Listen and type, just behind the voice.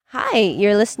Hi,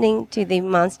 you're listening to the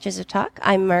Monsters of Talk.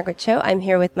 I'm Margaret Cho. I'm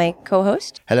here with my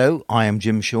co-host. Hello, I am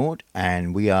Jim Short,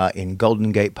 and we are in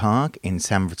Golden Gate Park in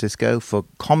San Francisco for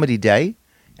Comedy Day,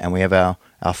 and we have our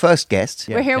first guest.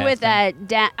 We're here with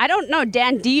Dan. I don't know,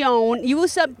 Dan Dion.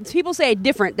 People say it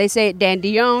different. They say it Dan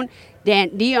Dion,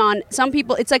 Dan Dion. Some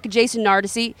people, it's like Jason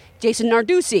Narducci.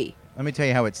 Let me tell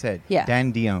you how it's said. Yeah.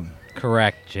 Dan Dion.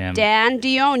 Correct, Jim. Dan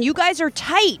Dion. You guys are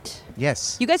tight.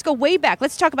 Yes. You guys go way back.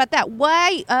 Let's talk about that.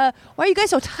 Why are you guys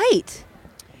so tight?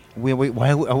 Why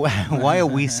are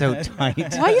we so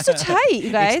tight? Why are you so tight,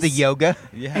 you guys? It's the yoga.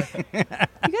 Yeah.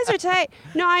 You guys are tight.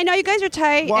 No, I know you guys are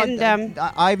tight. Well, and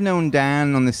I've known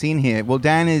Dan on the scene here. Well,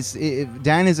 Dan is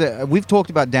we've talked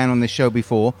about Dan on this show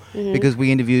before because we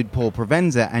interviewed Paul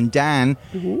Provenza, and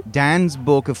Dan's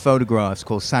book of photographs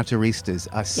called Satiristas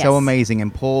are so amazing,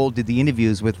 and Paul did the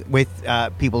interviews with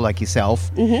people like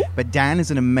yourself. But Dan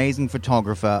is an amazing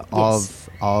photographer of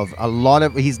a lot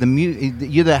of.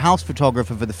 You're the house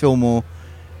photographer for the Fillmore.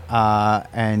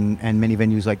 And many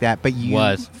venues like that, but you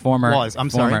I'm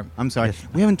sorry. Yes.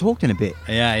 We haven't talked in a bit.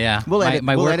 Yeah. We'll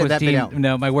edit that bit out.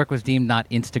 No, my work was deemed not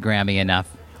Instagrammy enough.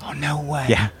 Oh, no way.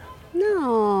 Yeah.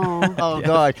 no. Oh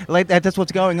God, like that's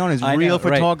what's going on. Is I real know,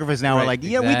 right. photographers now are like,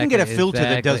 yeah, we can get a filter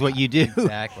that does what you do.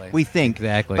 Exactly. We think.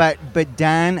 Exactly. But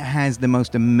Dan has the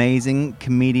most amazing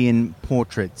comedian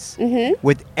portraits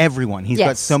with everyone. He's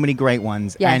got so many great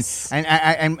ones. Yes.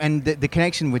 And the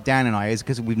connection with Dan and I is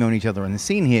because we've known each other on the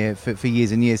scene here for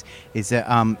years and years. Is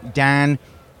that Dan.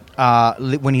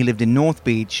 When he lived in North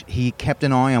Beach, he kept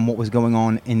an eye on what was going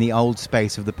on in the old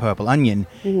space of the Purple Onion.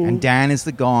 And Dan is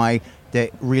the guy that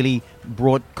really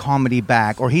brought comedy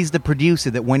back, or he's the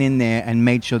producer that went in there and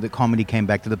made sure that comedy came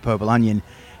back to the Purple Onion.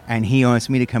 And he asked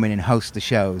me to come in and host the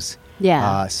shows.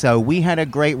 Yeah. So we had a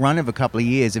great run of a couple of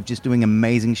years of just doing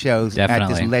amazing shows at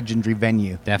this legendary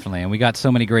venue. Definitely. And we got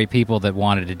so many great people that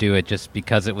wanted to do it just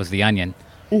because it was the Onion,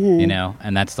 you know,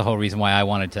 and that's the whole reason why I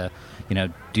wanted to,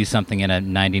 do something in a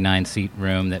 99-seat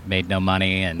room that made no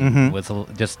money and was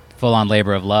just full-on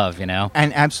labor of love,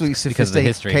 And absolutely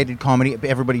sophisticated comedy.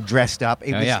 Everybody dressed up.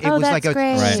 It was like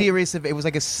a series of. It was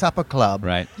like a supper club.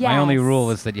 Right. Yes. My only rule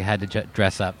was that you had to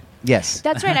dress up. Yes.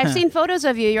 That's right. I've seen photos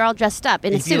of you. You're all dressed up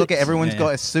in a if suit. you look at everyone's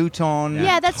got a suit on.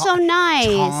 Yeah, that's so nice.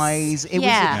 Ties.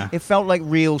 It felt like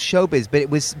real showbiz, but it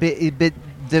was.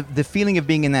 The feeling of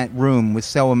being in that room was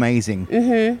so amazing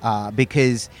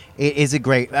because it is a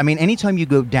great. I mean, anytime you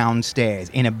go downstairs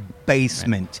in a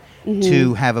basement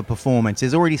to have a performance,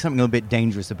 there's already something a little bit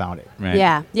dangerous about it. Right.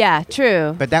 Yeah,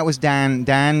 true. But that was Dan.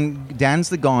 Dan's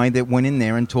the guy that went in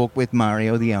there and talked with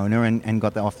Mario, the owner, and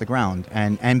got that off the ground.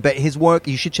 But his work,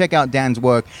 you should check out Dan's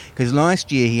work because last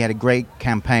year he had a great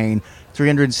campaign,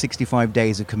 365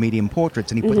 days of comedian portraits,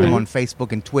 and he put them on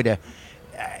Facebook and Twitter.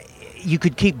 You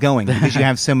could keep going because you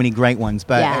have so many great ones,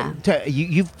 but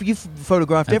you've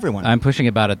photographed everyone. I'm pushing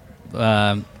about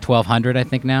 1,200, I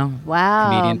think now.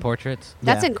 Wow, comedian portraits.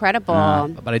 That's incredible.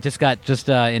 But I just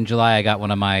in July, I got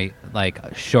one of my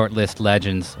short list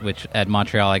legends, which at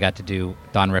Montreal I got to do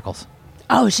Don Rickles.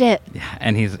 Oh shit! Yeah,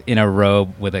 and he's in a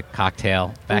robe with a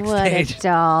cocktail backstage. What a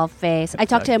doll face! I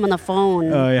talked to him on the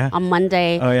phone. On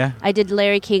Monday. Oh yeah. I did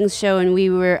Larry King's show, and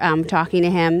we were talking to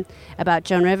him about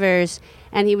Joan Rivers.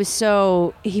 And he was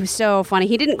so funny.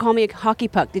 He didn't call me a hockey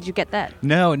puck. Did you get that?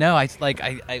 No. And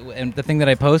the thing that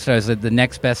I posted, I was the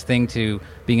next best thing to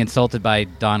being insulted by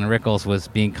Don Rickles was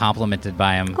being complimented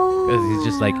by him. Because he's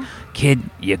just like, kid,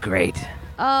 you're great.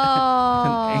 Oh.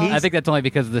 I think that's only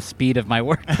because of the speed of my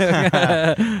work.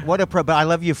 What a pro! But I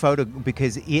love your photo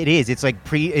because it's like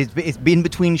it's been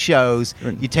between shows.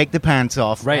 You take the pants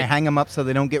off, right? Hang them up so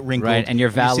they don't get wrinkled. Right, and your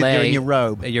valet, you sit there in your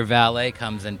robe. Your valet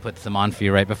comes and puts them on for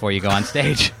you right before you go on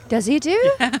stage. Does he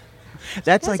do?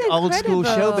 That's like old school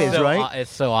showbiz, right?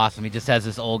 It's so awesome. He just has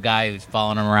this old guy who's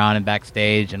following him around and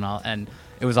backstage and all, and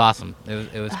it was awesome.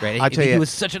 It was great. He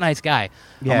was such a nice guy.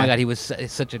 Yeah. Oh my God, he was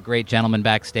such a great gentleman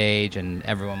backstage, and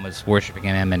everyone was worshiping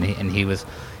him, and he was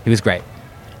great.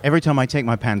 Every time I take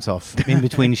my pants off in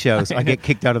between shows, I get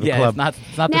kicked out of the club.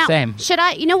 It's not the same. Should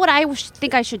I? You know what I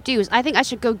think I should do is I think I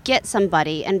should go get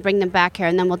somebody and bring them back here,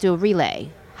 and then we'll do a relay.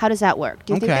 How does that work?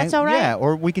 Do you think that's all right? Yeah,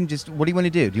 or we can just. What do you want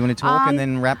to do? Do you want to talk and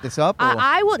then wrap this up? Or?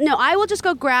 I will just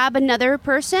go grab another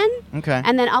person. Okay.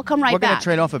 And then I'll come right back. We're going to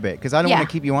trade off a bit because I don't want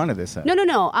to keep you onto this.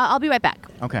 No. I'll be right back.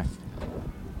 Okay.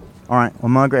 All right. Well,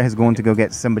 Margaret has gone to go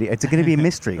get somebody. It's going to be a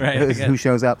mystery who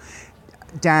shows up.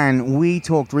 Dan, we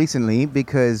talked recently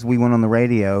because we went on the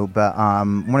radio, but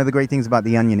one of the great things about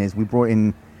The Onion is we brought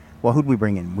in, who'd we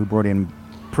bring in? We brought in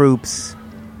Proops.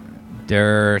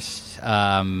 Durst.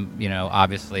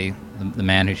 obviously the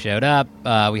man who showed up.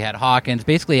 We had Hawkins.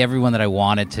 Basically, everyone that I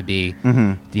wanted to be,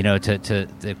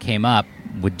 that came up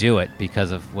would do it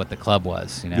because of what the club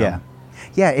was. Yeah.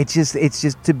 It's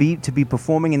just to be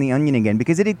performing in the Onion again,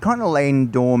 because it had kind of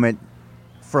lain dormant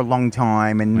for a long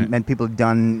time, and people had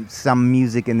done some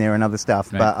music in there and other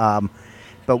stuff, right.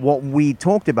 But what we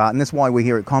talked about, and that's why we're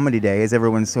here at Comedy Day, is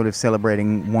everyone's sort of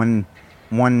celebrating one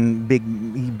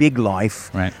big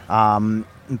life. Right.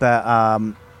 But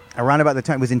around about the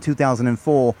time, it was in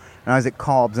 2004, and I was at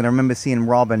Cobb's, and I remember seeing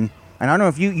Robin, and I don't know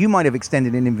if you might have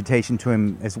extended an invitation to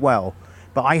him as well.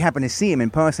 But I happened to see him in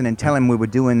person and tell him we were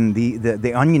doing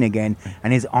the Onion again,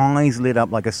 and his eyes lit up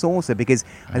like a saucer, because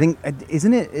I think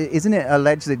isn't it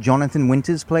alleged that Jonathan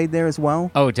Winters played there as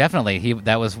well? Oh, definitely.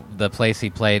 That was the place he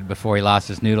played before he lost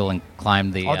his noodle and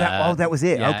climbed the. That was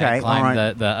it. Yeah, okay, climbed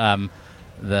all right.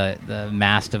 the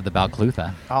mast of the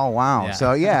Balclutha. Oh wow!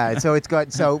 Yeah. So it's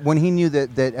got when he knew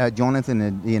that Jonathan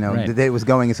had that it was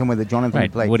going somewhere that Jonathan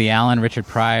had played. Woody Allen, Richard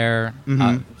Pryor,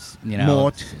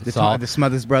 Mort, the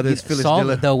Smothers Brothers, Phyllis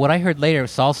Diller. Though what I heard later,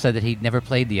 Saul said that he'd never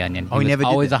played the Onion. He was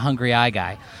always a hungry eye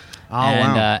guy. Oh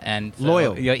wow! And so,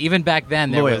 loyal. Even back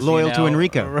then, there was loyal to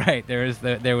Enrico. Right.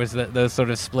 There was those sort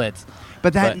of splits.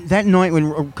 But that night,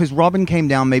 because Robin came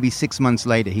down maybe 6 months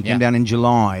later, he came down in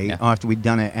July after we'd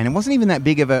done it, and it wasn't even that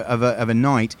big of a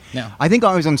night. No. I think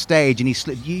I was on stage, and he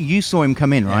slipped. You saw him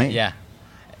come in, right?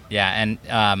 Yeah, and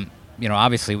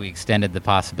obviously we extended the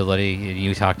possibility.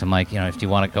 You talked to him like, if you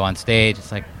want to go on stage,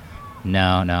 it's like,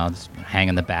 no, just hang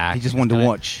in the back. He just wanted to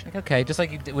watch. Like, okay, just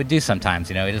like you would do sometimes.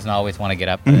 He doesn't always want to get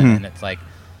up, and it's like.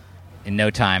 In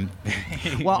no time.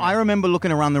 Well, I remember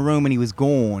looking around the room and he was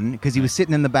gone, because he was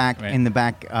sitting in the back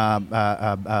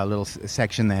little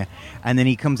section there, and then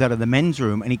he comes out of the men's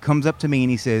room and he comes up to me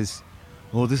and he says,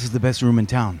 "Oh, this is the best room in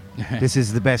town. This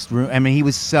is the best room." I mean, he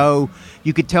was so,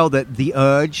 you could tell that the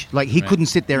urge, like he couldn't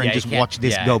sit there and just watch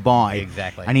this go by.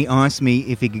 Exactly. And he asked me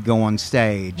if he could go on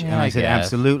stage, and I said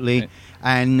absolutely. Right.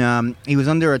 And he was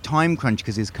under a time crunch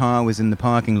because his car was in the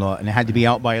parking lot and it had to be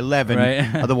out by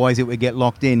 11, otherwise it would get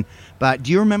locked in. But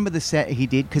do you remember the set he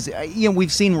did? Because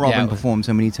we've seen Robin perform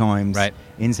so many times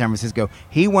in San Francisco.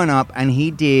 He went up and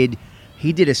he did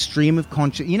a stream of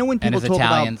conscious. When people talk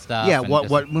Italian about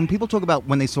stuff, when people talk about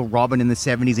when they saw Robin in the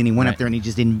 70s and he went up there and he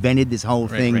just invented this whole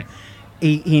thing. Right.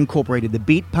 He incorporated the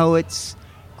Beat Poets,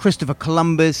 Christopher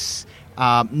Columbus,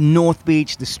 North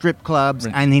Beach, the strip clubs,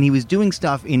 and then he was doing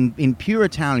stuff in pure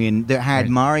Italian that had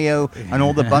Mario and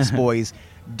all the busboys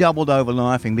doubled over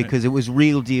laughing because it was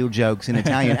real deal jokes in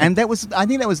Italian. And I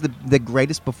think that was the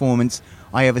greatest performance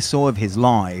I ever saw of his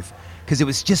live. Because it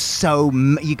was just so,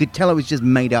 you could tell it was just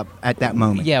made up at that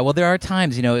moment. Yeah, well, there are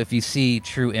times, if you see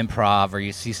true improv or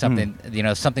you see something,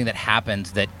 something that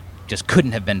happens that just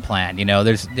couldn't have been planned.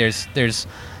 There's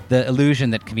the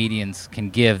illusion that comedians can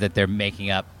give that they're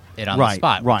making up it on the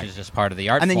spot, which is just part of the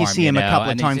art form. And then you see him a couple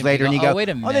of times later and you go, wait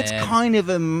a minute. That's kind of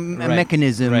a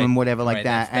mechanism and whatever like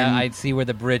that. And I'd see where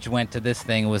the bridge went to this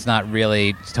thing was not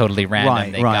really totally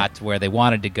random. They got to where they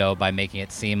wanted to go by making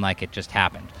it seem like it just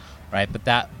happened. Right,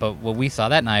 but what we saw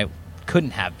that night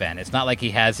couldn't have been. It's not like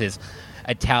he has his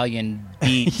Italian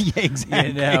beat,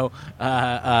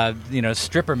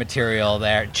 stripper material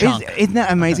there. Chunk. Isn't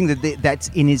that amazing that that's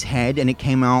in his head and it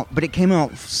came out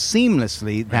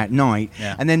seamlessly that night?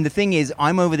 Yeah. And then the thing is,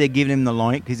 I'm over there giving him the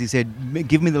light because he said,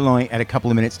 "Give me the light at a couple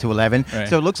of minutes to 11." Right.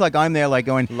 So it looks like I'm there like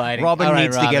going, lighting. Robin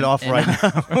needs to get off right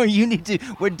now. You need to.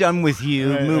 We're done with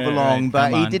you. Move along.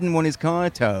 But he didn't want his car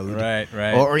towed,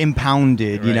 or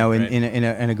impounded, in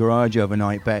a garage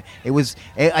overnight. But it was.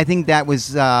 I think that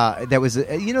was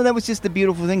just the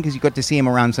beautiful thing because you got to see him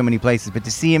around so many places, but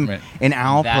to see him in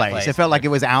our place, it felt like it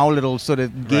was our little sort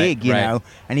of gig, and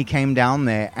he came down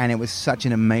there, and it was such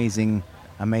an amazing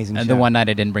show. The one night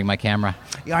I didn't bring my camera.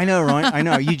 Yeah, I know, right? I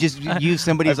know. You just used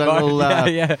somebody's little.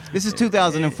 This is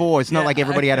 2004. It's not like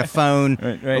everybody had a phone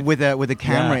with a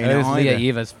camera in it. It was Leah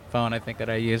Eva's phone, I think, that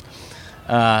I used.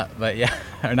 But yeah,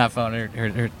 or not phone,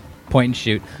 her point and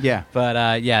shoot. Yeah. But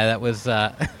that was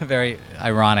very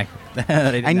ironic.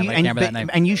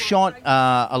 And you shot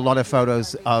a lot of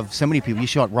photos of so many people. You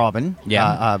shot Robin.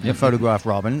 You photographed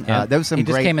Robin. Yeah. There was some he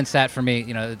great. Just came and sat for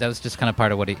me. That was just kind of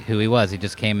part of who he was. He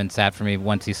just came and sat for me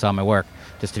once he saw my work,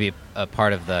 just to be a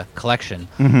part of the collection.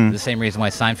 The same reason why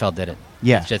Seinfeld did it.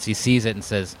 Yeah. It's just he sees it and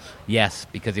says yes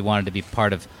because he wanted to be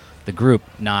part of the group,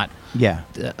 not a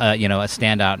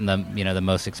standout in the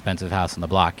most expensive house on the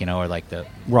block, or like the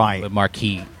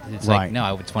marquee. It's like, no,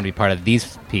 I just want to be part of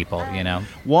these people,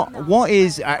 What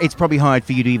is? It's probably hard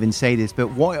for you to even say this, but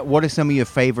what are some of your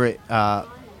favorite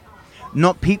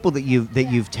not people that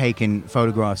you've taken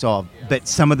photographs of, but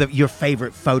some of your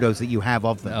favorite photos that you have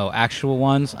of them. Oh, actual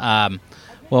ones.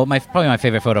 Well, probably my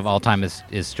favorite photo of all time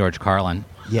is George Carlin.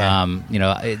 Yeah.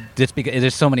 Just because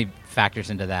there's so many factors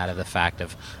into that, of the fact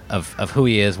of who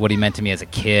he is, what he meant to me as a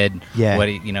kid, what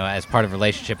he, as part of a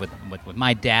relationship with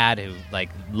my dad, who like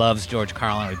loves George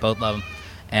Carlin. We both love him,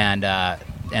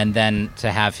 and then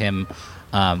to have him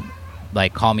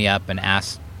like call me up and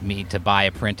ask me to buy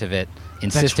a print of it,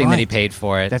 insisting that he paid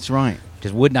for it. That's right.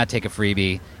 Just would not take a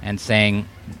freebie, and saying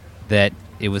that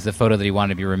it was the photo that he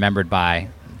wanted to be remembered by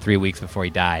 3 weeks before he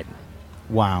died.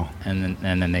 Wow. And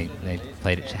then they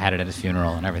played it, had it at his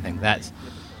funeral and everything.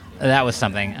 That was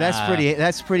something.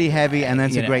 That's pretty heavy, and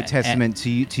that's a great testament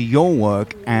to your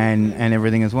work and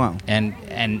everything as well. And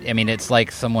I mean, it's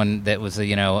like someone that was a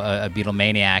Beatle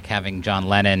maniac having John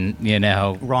Lennon,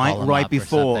 right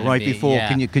before. Yeah.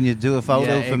 Can you do a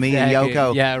photo for me and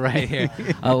Yoko? Yeah, right here.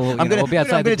 I'm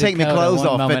gonna take my clothes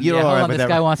off, but you're all right with that. This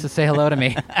guy wants to say hello to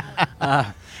me.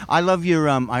 I love your.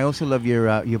 I also love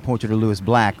your portrait of Lewis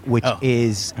Black, which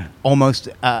is almost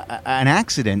an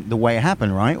accident the way it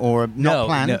happened, right? Or not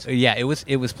planned. No, yeah, it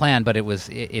was planned, but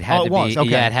it had to be. Okay.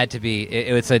 Yeah, it had to be.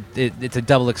 It's a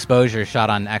double exposure shot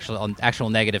on actual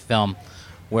negative film,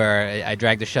 where I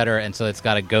dragged the shutter, and so it's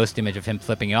got a ghost image of him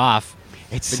flipping you off.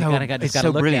 It's so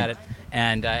look brilliant. At it.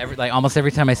 And almost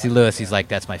every time I see Lewis, he's like,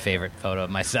 "That's my favorite photo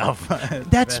of myself."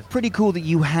 That's pretty cool that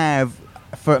you have,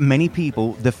 for many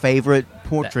people, the favorite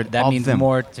portrait that of means them.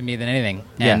 more to me than anything.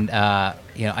 Yeah. And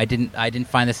I didn't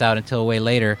find this out until way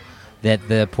later, that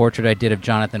the portrait I did of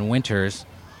Jonathan Winters,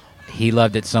 he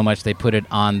loved it so much they put it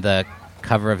on the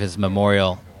cover of his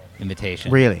memorial invitation.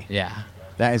 Really? Yeah.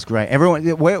 That is great. Everyone,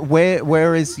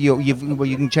 where is you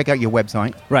can check out your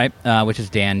website. Right, which is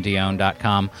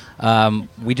dandion.com.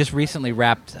 We just recently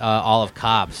wrapped all of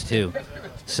Cobb's too.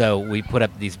 So we put up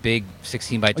these big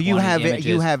 16 by 20 images.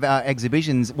 You have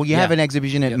exhibitions. Well, you have an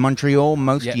exhibition at Montreal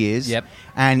most years. Yep.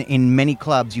 And in many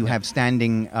clubs, you have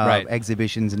standing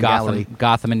exhibitions and gallery.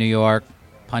 Gotham in New York,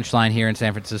 Punchline here in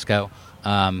San Francisco.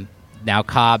 Now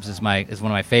Cobb's is one of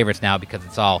my favorites now, because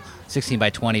it's all 16 by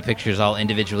 20 pictures, all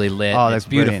individually lit. Oh, that's it's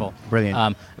beautiful.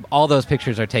 Brilliant. All those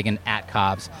pictures are taken at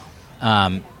Cobb's.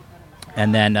 And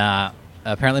then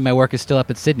apparently my work is still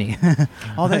up at Sydney.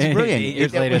 Oh, that's brilliant. 8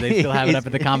 years later, they still have it up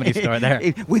at the Comedy Store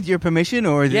there. With your permission,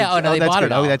 or is they bought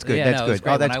it all. Oh, that's good. Yeah, that's good.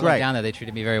 Oh, that's when I great. went down there, they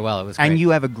treated me very well. It was great. And you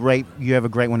have a great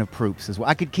one of Proop's as well.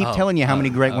 I could keep telling you how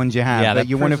many great ones you have, but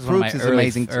your one of Proop's is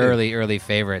amazing too. Early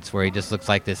favorites, where he just looks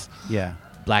like this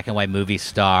black and white movie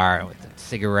star with a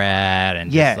cigarette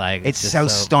and just like it's so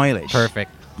stylish,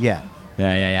 perfect. Yeah.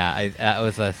 That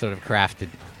was a sort of crafted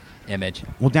image.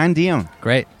 Well, Dan Dion,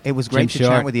 great. It was great to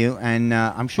chat with you, and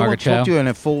I'm sure Margaret we'll talk Cho. to you in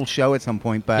a full show at some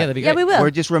point. But that'd be great. we will. We're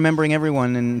just remembering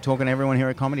everyone and talking to everyone here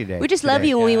at Comedy Day. We just love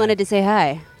you, and we wanted to say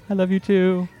hi. I love you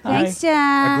too. Thanks,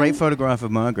 Dan. A great photograph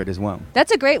of Margaret as well.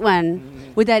 That's a great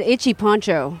one with that itchy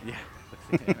poncho. Yeah.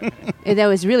 That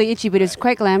was really itchy, but it was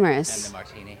quite glamorous. And the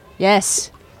martini. Yes.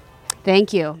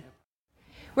 Thank you.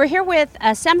 We're here with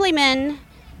Assemblyman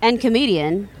and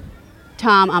comedian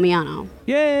Tom Amiano.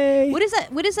 Yay! What is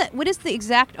that? What is the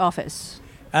exact office?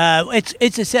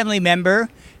 It's assembly member.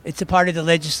 It's a part of the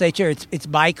legislature. It's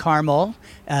bicameral.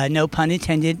 No pun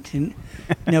intended. And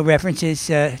no references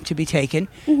to be taken.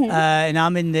 Mm-hmm. And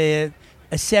I'm in the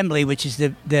assembly, which is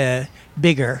the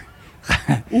bigger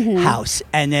house,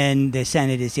 and then the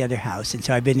Senate is the other house. And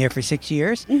so I've been there for 6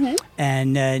 years,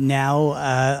 and now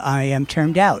I am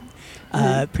termed out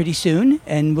pretty soon,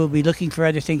 and we'll be looking for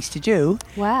other things to do.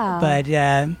 Wow! But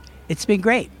it's been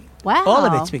great. Wow! All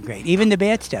of it's been great. Even the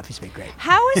bad stuff has been great.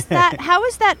 How is that?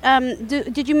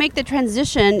 Did you make the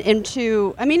transition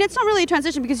into? I mean, it's not really a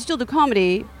transition because you still do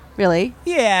comedy. Really?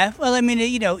 Yeah. Well, I mean,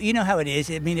 you know how it is.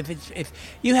 I mean, if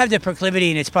you have the proclivity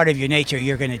and it's part of your nature,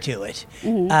 you're going to do it.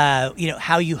 Mm-hmm.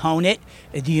 How you hone it.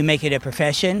 Do you make it a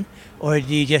profession, or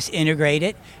do you just integrate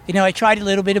it? I tried a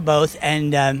little bit of both,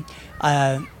 and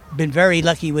been very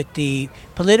lucky with the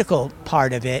political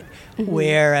part of it,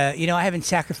 where I haven't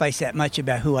sacrificed that much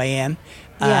about who I am.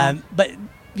 Yeah. But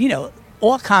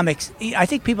all comics, I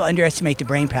think people underestimate the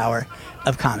brain power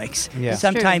of comics. Yeah.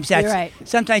 Sometimes True. that's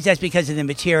sometimes that's because of the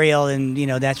material, and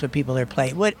that's what people are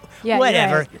playing. Yeah,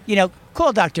 whatever. right.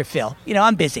 Call Dr. Phil.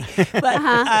 I'm busy.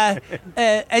 But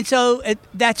and so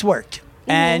that's worked.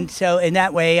 Mm-hmm. And so in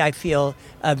that way, I feel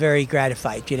very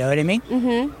gratified. You know what I mean?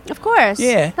 Mm-hmm. Of course.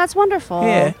 Yeah. That's wonderful.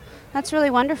 Yeah. That's really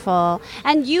wonderful.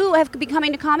 And you have been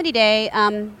coming to Comedy Day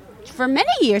for many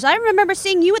years. I remember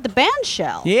seeing you at the band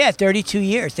shell. Yeah, 32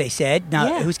 years, they said.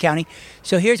 Now, who's counting?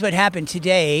 So here's what happened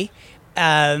today.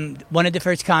 one of the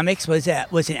first comics was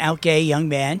an out gay young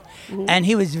man, and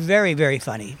he was very, very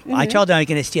funny. I told him I was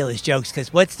going to steal his jokes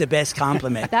because what's the best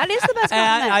compliment? That is the best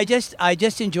compliment. I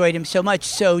just enjoyed him so much.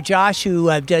 So Josh,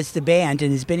 who does the band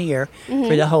and has been here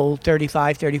for the whole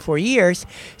 35, 34 years,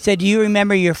 said, "Do you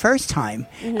remember your first time?"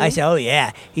 I said, "Oh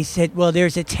yeah." He said, "Well,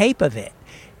 there's a tape of it,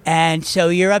 and so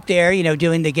you're up there,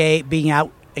 doing the gay, being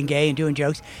out and gay and doing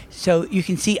jokes, so you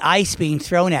can see ice being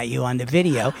thrown at you on the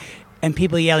video." And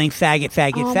people yelling "faggot,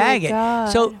 faggot, Oh faggot." my God.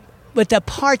 So, but the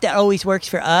part that always works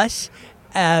for us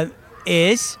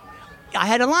is, I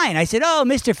had a line. I said, "Oh,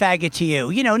 Mr. Faggot to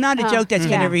you." Not a joke that's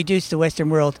going to reduce the Western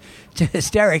world to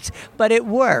hysterics, but it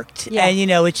worked. Yeah.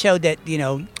 And it showed that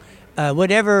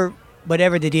whatever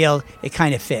the deal, it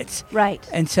kind of fits. Right.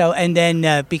 And so, and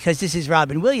then because this is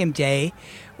Robin Williams Day.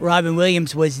 Robin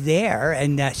Williams was there,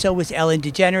 and so was Ellen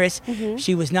DeGeneres.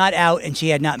 She was not out, and she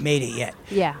had not made it yet.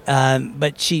 Yeah.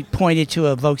 But she pointed to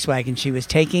a Volkswagen she was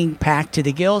taking, packed to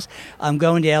the gills. I'm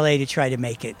going to L.A. to try to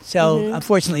make it. So,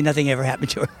 unfortunately, nothing ever happened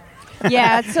to her.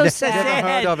 Yeah, it's so sad. Never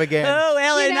heard of again. Oh,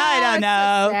 Ellen, I don't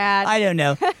know. So sad. I don't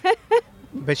know.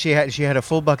 But she had a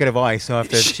full bucket of ice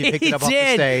after she picked it up off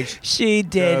the stage. She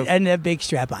did, and a big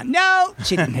strap on. No,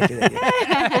 she didn't do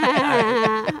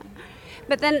that.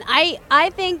 But then I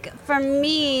think for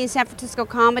me, San Francisco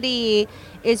comedy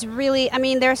is really,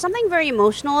 there's something very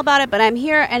emotional about it, but I'm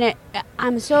here and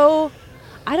I'm so,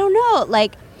 I don't know,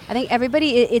 like, I think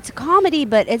it's a comedy,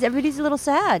 but everybody's a little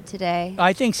sad today.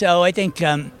 I think so. I think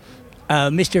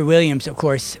Mr. Williams, of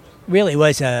course, really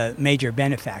was a major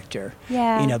benefactor.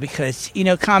 Yeah. Because,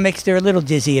 comics, they're a little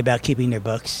dizzy about keeping their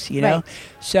books, Right.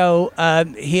 So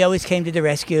he always came to the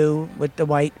rescue with the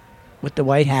white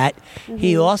hat.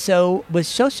 He also was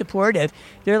so supportive.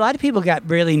 There are a lot of people got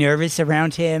really nervous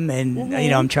around him, and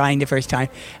I'm trying the first time,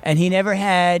 and he never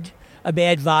had a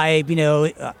bad vibe.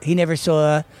 He never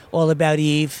saw All About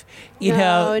Eve.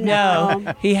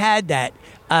 No, he had that.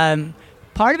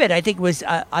 Part of it, I think, was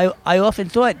I often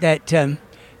thought that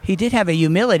he did have a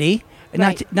humility,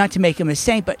 Right. not to make him a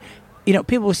saint, but.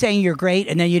 People were saying you're great,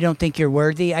 and then you don't think you're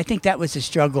worthy. I think that was a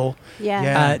struggle.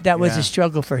 Yeah. That was a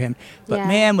struggle for him. But Yeah.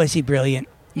 man, was he brilliant.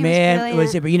 He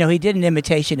was He did an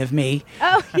imitation of me.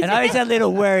 Oh, and I was a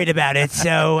little worried about it.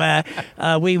 So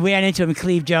we ran into him,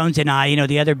 Cleve Jones and I,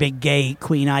 the other big gay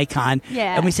Queen icon.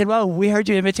 Yeah. And we said, "Well, we heard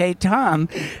you imitate Tom."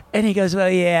 And he goes, "Well,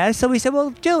 yeah." So we said, "Well,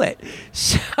 do it."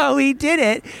 So he did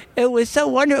it. It was so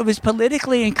wonderful. It was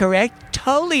politically incorrect,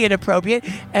 totally inappropriate,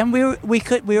 and we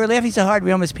were laughing so hard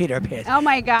we almost peed our pants. Oh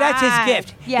my God. That's his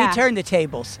gift. Yeah. He turned the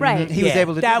tables. Right. He was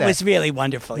able to do that. That was really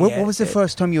wonderful. What was the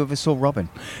first time you ever saw Robin?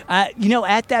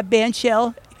 At that band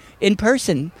shell, in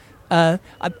person.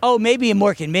 Maybe in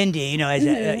Mork and Mindy,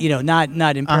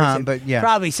 not in person. But yeah.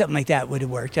 Probably something like that would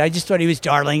have worked. I just thought he was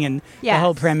darling, and Yes. the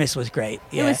whole premise was great.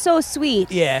 Yeah. It was so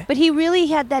sweet. Yeah. But he really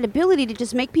had that ability to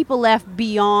just make people laugh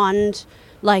beyond,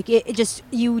 like,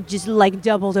 you just like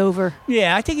doubled over.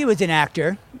 Yeah, I think he was an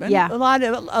actor. And Yeah.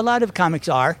 a lot of comics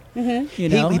are.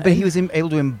 Mm-hmm. But he was able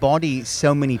to embody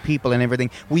so many people and everything.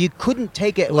 Well, you couldn't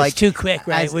take it, was like too quick,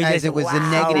 right? as it was a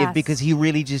negative, Yes. because he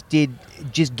really just did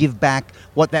give back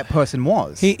what that person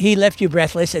was. He left you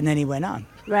breathless, and then he went on.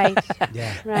 Right.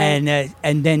 yeah. Right.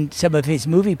 And then some of his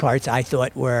movie parts I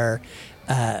thought were,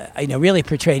 really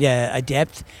portrayed a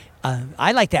depth.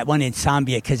 I like that one,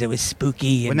 Insomnia, because it was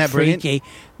spooky and Wasn't that brilliant? freaky.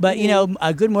 But,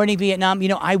 Good Morning Vietnam,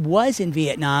 I was in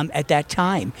Vietnam at that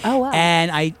time. Oh, wow.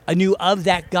 And I knew of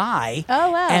that guy.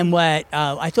 Oh, wow. And what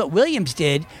I thought Williams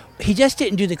did, he just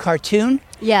didn't do the cartoon.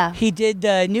 Yeah. He did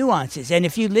the nuances. And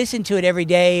if you listen to it every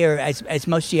day, or as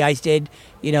most GIs did,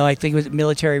 I think it was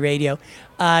military radio,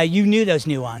 you knew those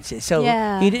nuances. So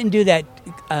Yeah. he didn't do that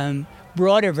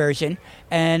broader version.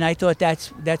 And I thought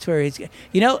that's where he's.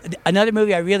 Another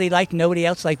movie I really liked, nobody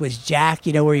else liked, was Jack.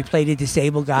 Where he played a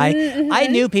disabled guy. Mm-hmm. I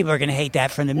knew people were going to hate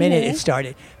that from the minute it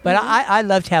started, but I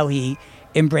loved how he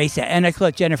embraced that. And I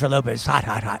thought Jennifer Lopez hot.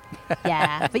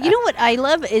 Yeah. But you know what I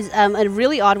love is a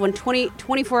really odd one,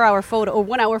 24-hour photo or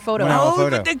 1 hour photo. 1 hour Oh,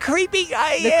 photo. but the creepy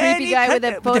guy. The creepy guy with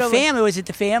the photo. The family. Was it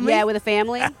the family? Yeah, with a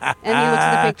family. And he looks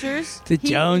at the pictures. The He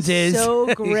Joneses. was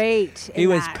so great. He in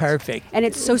was that. perfect. And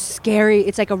it's so scary.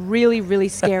 It's like a really, really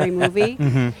scary movie.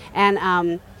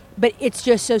 And but it's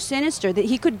just so sinister that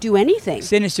he could do anything.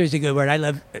 Sinister is a good word. I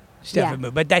love Stephen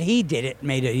Moore, but that he did it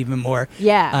made it even more.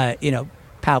 Yeah.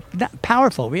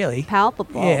 Powerful, really.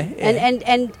 Palpable. Yeah, yeah.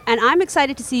 And I'm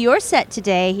excited to see your set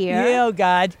today here. Yeah, oh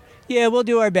God. Yeah, we'll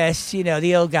do our best.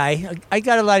 The old guy. I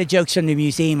got a lot of jokes from the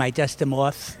museum. I dust them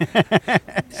off.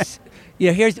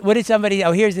 Here's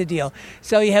the deal.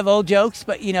 So you have old jokes,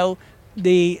 but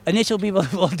the initial people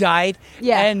have all died,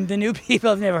 Yeah. and the new people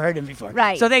have never heard him before.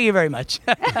 Right. So thank you very much.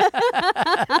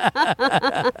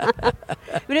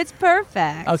 But it's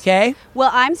perfect. Okay. Well,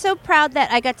 I'm so proud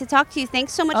that I got to talk to you.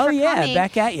 Thanks so much Oh, for yeah, coming.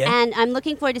 back at ya. And I'm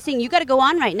looking forward to seeing you. Got to go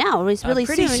on right now. It's really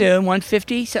Pretty soon,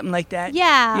 150, something like that.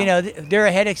 Yeah. You know, they're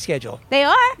ahead of schedule. They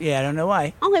are? Yeah, I don't know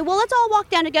why. Okay, well, let's all walk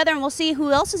down together and we'll see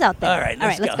who else is out there. All right,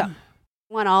 let's let's go. go.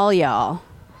 I want all y'all.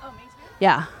 Oh, me too?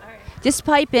 Yeah. All right. Just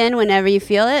pipe in whenever you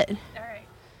feel it. All right.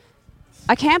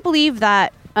 I can't believe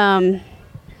that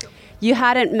you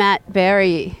hadn't met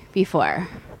Barry before.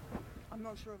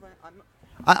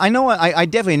 I know. I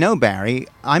definitely know Barry.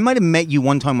 I might have met you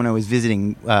one time when I was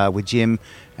visiting with Jim,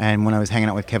 and when I was hanging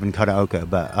out with Kevin Kataoka.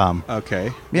 But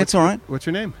okay, yeah, it's all right. What's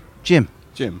your name? Jim.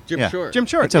 Jim Yeah. Short. Jim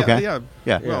Short. It's okay. Yeah.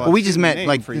 Yeah. Well, Well, we I've just seen met the name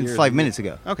like for years 5 and minutes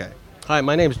ago. Okay. Hi,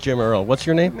 my name's Jim Earl. What's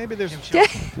your name? Maybe there's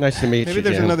Nice to meet you, maybe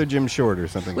there's Jim. another Jim Short or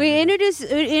something. We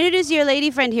introduce your lady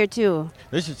friend here too.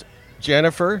 This is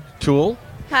Jennifer Toole.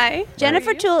 Hi.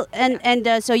 Jennifer Toole,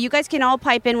 and so you guys can all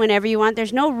pipe in whenever you want.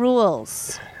 There's no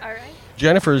rules. All right.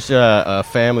 Jennifer's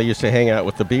family used to hang out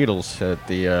with the Beatles at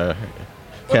the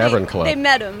Cavern Club. They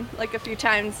met him like a few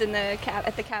times in the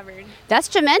at the Cavern. That's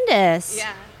tremendous.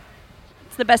 Yeah.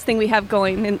 It's the best thing we have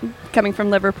going coming from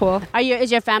Liverpool.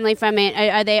 Is your family from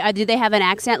it? Do they have an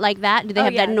accent like that? Do they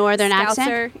have that northern accent?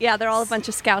 Scouser. Yeah, they're all a bunch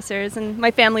of Scousers, and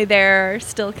my family there are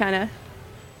still kind of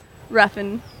rough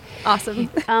and awesome.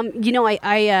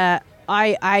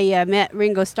 I met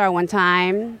Ringo Starr one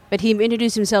time, but he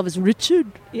introduced himself as Richard.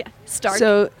 Yeah, Stark.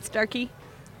 So- Starkey.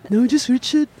 No, just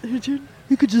Richard. Richard.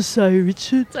 You could just say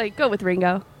Richard. It's like, go with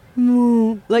Ringo.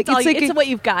 Like It's what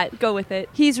you've got. Go with it.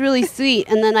 he's really sweet.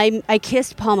 And then I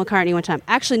kissed Paul McCartney one time.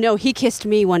 Actually, no, he kissed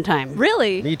me one time.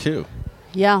 Really? Me too.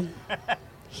 Yeah.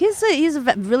 He's a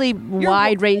really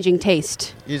wide-ranging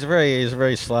taste. He's a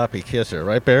very sloppy kisser,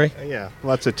 right, Barry? Yeah,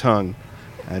 lots of tongue.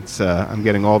 That's I'm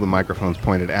getting all the microphones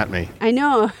pointed at me. I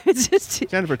know. It's just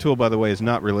Jennifer Toole, by the way, is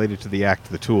not related to the act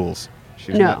The Tools.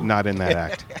 She's No. not in that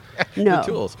act. no. The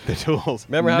Tools. The Tools.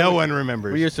 Remember how no we- one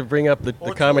remembers. We used to bring up the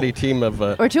comedy team of.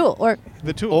 Or Tool. Or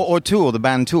the Tools. Or Tool, the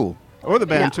band Tool. Or the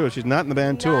band No. Tool. She's not in the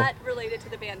band Tool. Not related to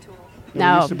the band Tool.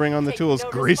 No. We used to bring on the Tools.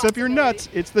 no Grease up your nuts.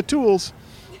 It's the Tools.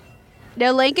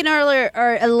 Now, Link and Earl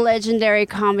are a legendary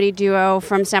comedy duo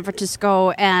from San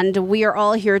Francisco, and we are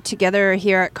all here together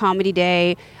here at Comedy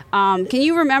Day. Can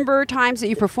you remember times that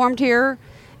you performed here?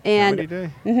 And Comedy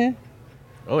Day?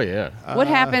 Oh yeah. what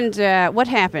happened? What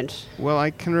happened? Well,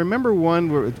 I can remember one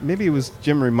where maybe it was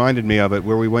Jim reminded me of it,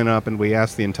 where we went up and we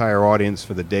asked the entire audience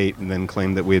for the date and then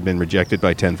claimed that we had been rejected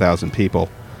by 10,000 people.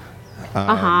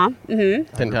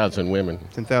 10,000 women.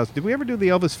 10,000. Did we ever do the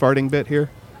Elvis farting bit here?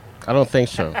 I don't think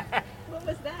so.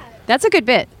 That's a good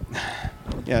bit.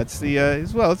 Yeah, it's the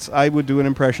I would do an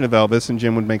impression of Elvis and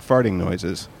Jim would make farting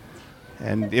noises.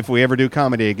 And if we ever do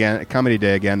Comedy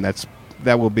Day again,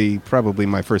 that will be probably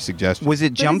my first suggestion. Was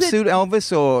it jumpsuit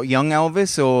Elvis or young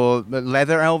Elvis or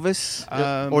leather Elvis?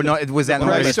 Or not? Was that not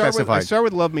I really start specified?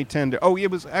 with Love Me Tender. Oh, it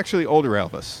was actually older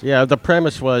Elvis. Yeah, the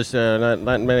premise was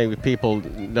not many people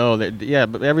know that. Yeah,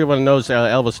 but everyone knows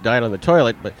Elvis died on the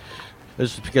toilet, but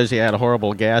this is because he had a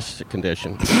horrible gas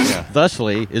condition.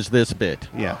 Thusly, is this bit.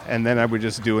 Yeah, and then I would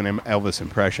just do an Elvis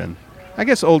impression. I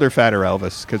guess older, fatter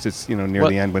Elvis, because it's near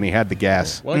the end when he had the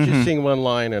gas. Why don't you sing one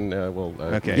line and we'll.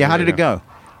 Okay. Yeah, how did it go?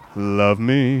 Love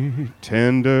me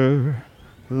tender,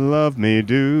 love me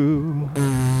do.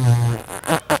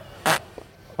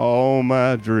 All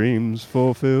my dreams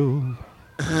fulfill.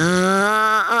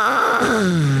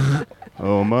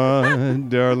 Oh, my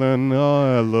darling,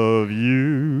 I love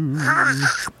you.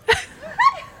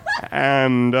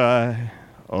 And I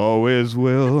always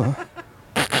will.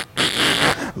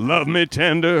 Love me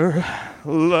tender,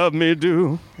 love me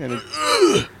do. And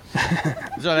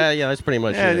So that's pretty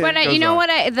much Yeah, it. But goes you know on. what?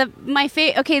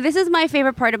 Okay, this is my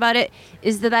favorite part about it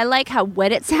is that I like how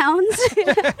wet it sounds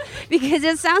because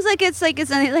it sounds like it's like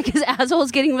his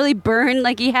asshole's getting really burned.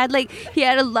 Like he had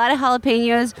a lot of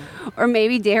jalapenos or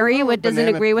maybe dairy. What doesn't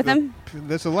agree with him?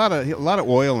 There's a lot of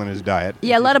oil in his diet.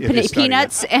 Yeah, a lot of if you study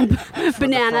peanuts it. and For the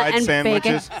banana fried and bacon.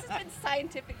 sandwiches. This has been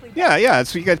scientifically. Yeah.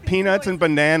 So you got peanuts and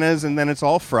bananas, and then it's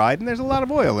all fried, and there's a lot of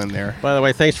oil in there. By the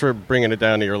way, thanks for bringing it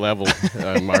down to your level,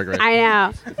 Margaret. I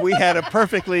know. We had a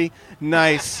perfectly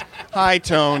nice,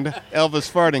 high-toned Elvis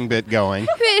farting bit going.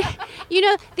 But,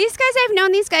 these guys, I've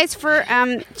known these guys for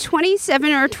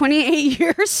 27 or 28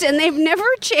 years, and they've never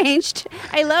changed.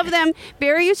 I love them.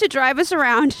 Barry used to drive us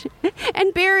around.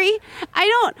 And Barry,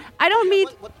 I don't mean...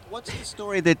 What's the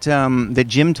story that that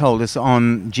Jim told us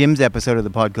on Jim's episode of the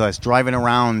podcast, driving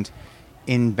around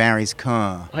in Barry's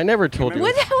car? I never told you.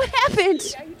 What happened?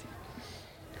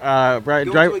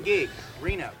 to a gig,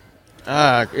 Reno.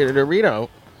 In Reno.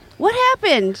 What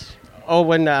happened? Oh,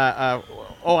 when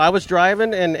I was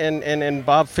driving and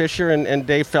Bob Fisher and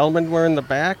Dave Feldman were in the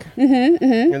back,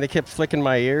 and they kept flicking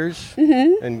my ears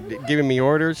and giving me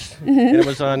orders. And it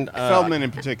was on Feldman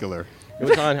in particular. It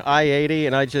was on I-80,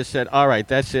 and I just said, "All right,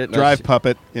 that's it." And Drive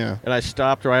puppet, yeah. And I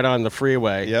stopped right on the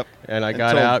freeway. Yep. And I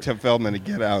got out. Told Feldman to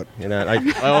get out. And I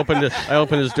opened it. I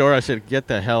opened his door. I said, "Get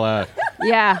the hell out!"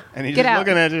 Yeah. And he's get just out.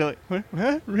 looking at you like,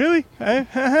 "What? Really?"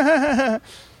 Yeah.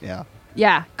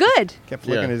 Yeah. Good. Kept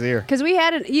flicking his ear. Because we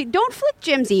had don't flick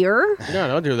Jim's ear. No,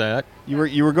 don't do that.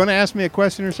 You were going to ask me a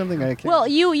question or something? I can't. Well,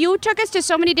 you took us to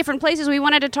so many different places. We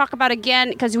wanted to talk about again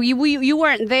because you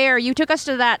weren't there. You took us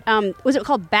to that was it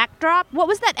called Backdrop? What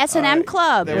was that S&M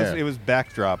club? It was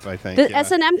Backdrop, I think. The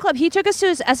S&M club. He took us to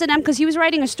his S&M because he was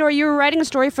writing a story. You were writing a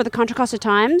story for the Contra Costa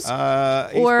Times.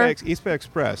 East Bay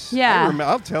Express. Yeah.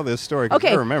 I'll tell this story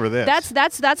because I remember this.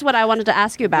 That's what I wanted to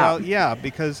ask you about. Well, yeah,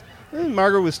 because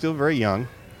Margaret was still very young.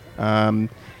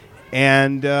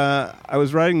 And I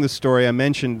was writing the story. I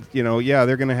mentioned,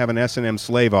 they're going to have an S&M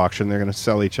slave auction. They're going to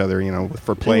sell each other,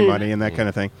 for play money and that kind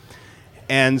of thing.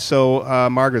 And so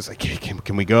Margaret's like,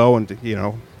 can we go? And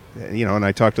and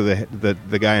I talked to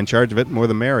the guy in charge of it. More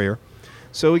the merrier.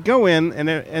 So we go in,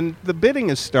 and the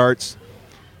bidding starts.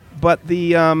 But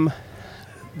the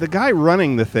guy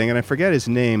running the thing, and I forget his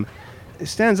name,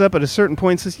 stands up at a certain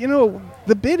point and says,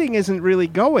 the bidding isn't really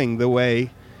going the way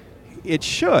it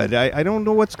should. I don't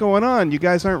know what's going on. You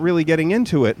guys aren't really getting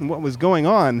into it. And what was going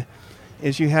on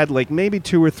is you had like maybe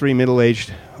 2 or 3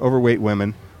 middle-aged, overweight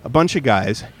women, a bunch of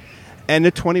guys, and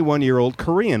a 21-year-old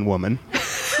Korean woman.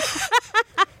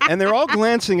 And they're all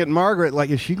glancing at Margaret like,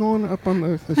 is she going up on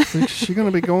the... Is she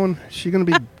going to be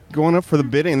going up for the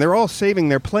bidding? And they're all saving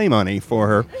their play money for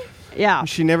her. Yeah.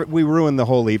 We ruined the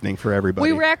whole evening for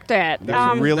everybody. We wrecked it.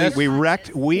 We wrecked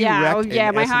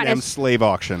an S&M slave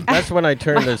auction. That's when I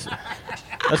turned this.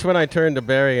 That's when I turned to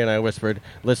Barry and I whispered,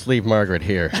 "Let's leave Margaret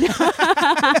here."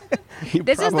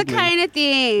 This is the kind of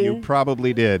thing you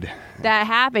probably did that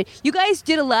happened. You guys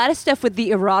did a lot of stuff with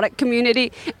the erotic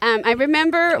community. I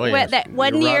remember that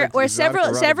one year or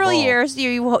several years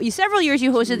you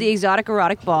hosted the exotic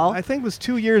erotic ball. I think it was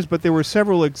 2 years, but there were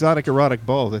several exotic erotic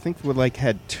balls. I think we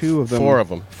had 2 of them. 4 of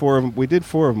them. 4 of them. We did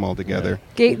 4 of them all together.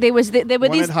 Okay, they were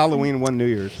one these at Halloween, one New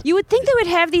Year's. You would think they would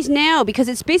have these now because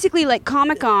it's basically like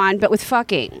Comic-Con but with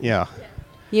fucking. Yeah.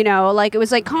 It was like it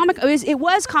was Comic-Con.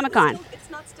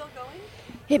 It's not still going?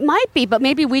 It might be, but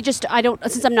maybe since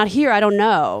I'm not here, I don't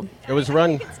know. It was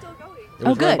run. It's still going. It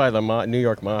was run by the New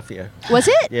York Mafia. Was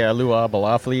it? Yeah, Lou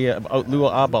Abalafia.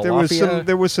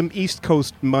 There was some East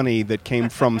Coast money that came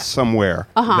from somewhere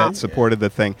that supported the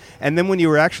thing. And then when you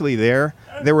were actually there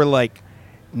were like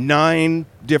 9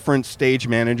 different stage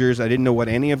managers. I didn't know what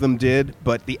any of them did,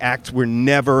 but the acts were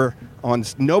never on.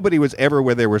 Nobody was ever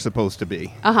where they were supposed to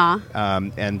be.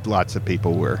 And lots of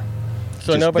people were.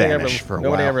 So nobody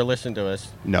ever listened to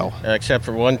us. No, except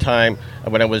for one time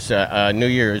when it was New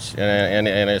Year's,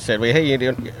 and I said, "Well, hey,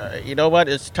 you know what?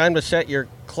 It's time to set your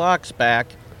clocks back.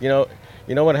 You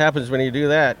know what happens when you do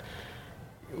that?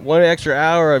 1 extra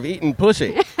hour of eating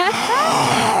pussy."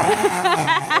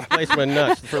 The place went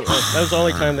nuts. That was the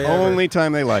only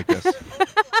time they liked us.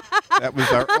 That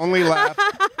was our only laugh.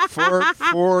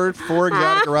 Four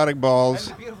exotic erotic balls.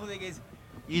 And the beautiful thing is,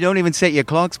 you don't even set your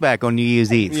clocks back on New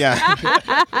Year's Eve. Yeah.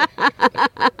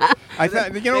 I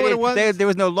thought, what it was? There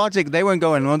was no logic. They weren't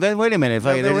going, well, then wait a minute.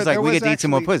 They're just like, we get to eat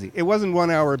some more pussy. It wasn't 1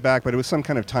 hour back, but it was some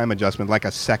kind of time adjustment, like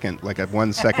a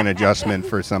 1 second adjustment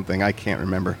for something. I can't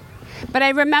remember. But I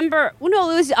remember,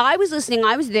 I was listening,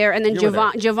 I was there, and then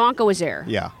Jovanka was there.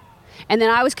 Yeah. And then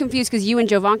I was confused because you and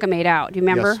Jovanka made out. Do you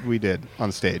remember? Yes, we did,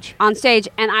 on stage.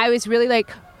 And I was really like,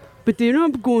 but they're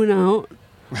not going out.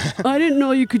 I didn't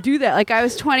know you could do that. Like, I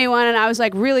was 21, and I was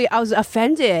like, really, I was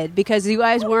offended because you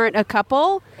guys weren't a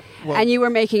couple, and you were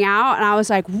making out, and I was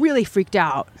like, really freaked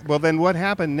out. Well, then what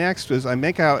happened next was I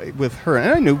make out with her,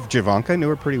 and I knew Jovanka, I knew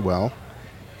her pretty well.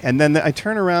 And then I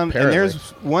turn around, and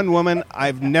there's one woman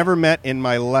I've never met in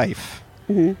my life,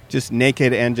 just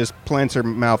naked, and just plants her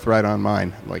mouth right on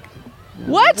mine. I'm like,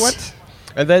 what?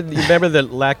 And then, you remember the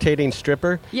lactating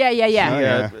stripper? Yeah.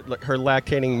 Her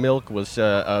lactating milk was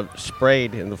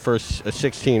sprayed in the first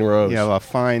 16 rows. Yeah, a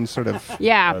fine sort of...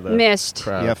 mist.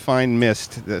 Crowd. Yeah, fine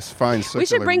mist. This fine circular We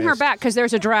should bring her mist. back, because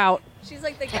there's a drought. She's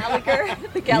like the Gallagher.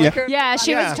 The Gallagher. Yeah,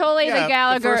 she was totally the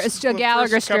Gallagher. The first stripper.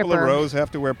 couple of rows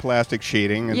have to wear plastic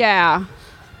sheeting. And Yeah.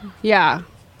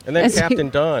 And then Captain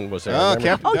Don was there.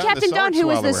 Captain Don, who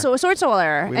was the sword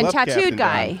swallower and tattooed Captain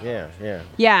guy. Yeah.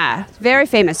 Yeah, very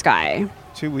famous guy.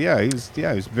 too. Yeah,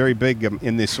 he's very big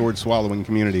in the sword swallowing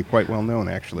community. Quite well known,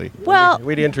 actually. Well,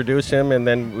 we'd introduce him, and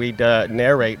then we'd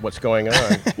narrate what's going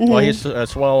on while he's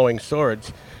swallowing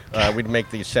swords. We'd make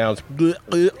these sounds.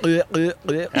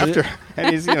 After, and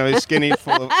he's skinny,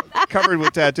 covered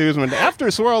with tattoos. When after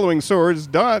swallowing swords,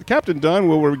 Captain Dunn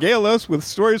will regale us with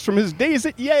stories from his days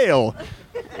at Yale.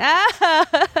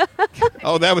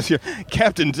 Oh, that was your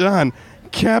Captain Dunn.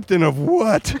 Captain of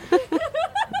what?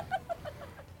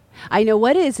 I know.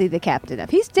 What is he the captain of?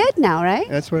 He's dead now, right?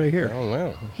 That's what I hear. Oh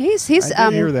wow. He's. I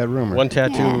did hear that rumor. One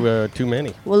tattoo too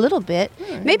many. Well, a little bit.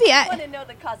 Yeah. Maybe I want to know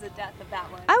the cause of death of that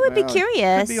one. I would be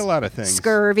curious. Could be a lot of things.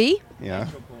 Scurvy. Yeah.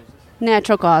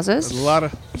 Natural causes. A lot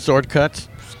of Sword cuts.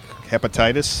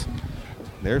 hepatitis.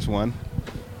 There's one.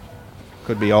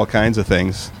 Could be all kinds of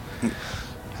things.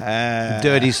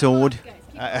 Dirty sword.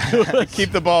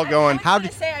 Keep the ball going. I was going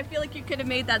to say, I feel like you could have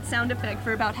made that sound effect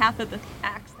for about half of the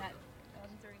acts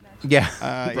during that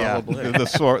show.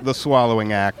 Yeah. The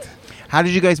swallowing act. How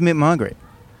did you guys meet Margaret?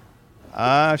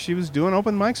 She was doing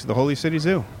open mics at the Holy City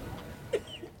Zoo.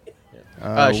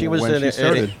 She was when she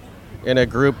started. in a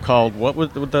group called, what was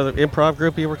the improv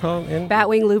group you were called in?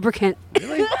 Batwing lubricant.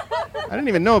 I didn't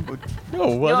even know.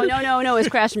 No. It's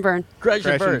Crash and Burn. Crash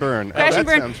and Burn. Crash and that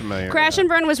Burn. sounds familiar. Crash and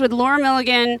Burn was with Laura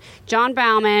Milligan, John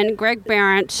Bauman, Greg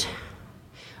Barrett,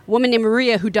 a woman named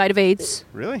Maria who died of AIDS.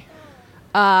 Really?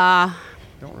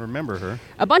 Don't remember her.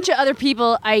 A bunch of other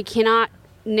people I cannot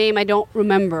name. I don't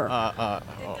remember.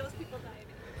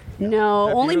 No,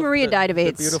 That only beautiful- Maria died of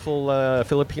AIDS. The beautiful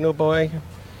Filipino boy.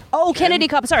 Oh, Kennedy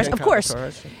Capasaris, Ken of course.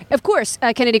 Capasaris. Of course,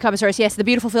 Kennedy Capasaris, yes, the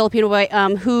beautiful Filipino boy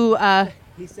who...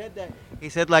 He said that. He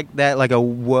said like a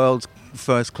world's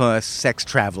first class sex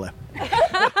traveler.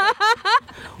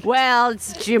 Well,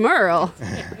 it's Jim Earl,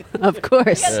 of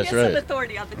course. Yes, That's he has right. some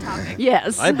authority on the topic.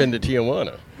 Yes. I've been to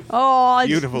Tijuana. Oh,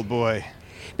 Beautiful boy.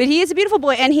 but he is a beautiful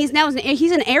boy, and he's an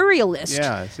aerialist.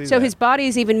 Yeah, I see so that. his body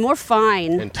is even more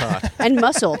fine And taut. and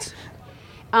muscled.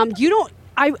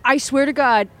 I swear to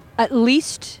God, at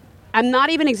least, I'm not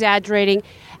even exaggerating,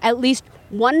 at least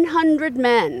 100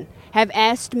 men have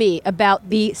asked me about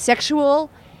the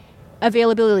sexual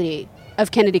availability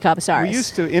of Kennedy Capasaris. We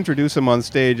used to introduce him on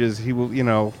stage as he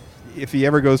will, if he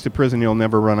ever goes to prison, he'll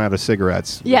never run out of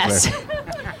cigarettes. Yes.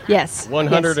 Yes.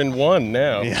 101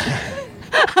 now. He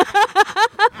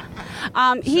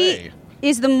Say.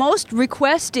 is the most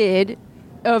requested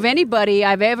of anybody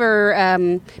I've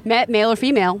ever met, male or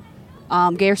female,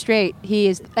 gay or straight. He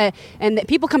is, and that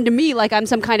people come to me like I'm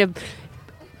some kind of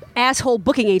asshole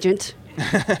booking agent.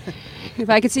 If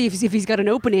I could see if he's got an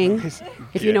opening,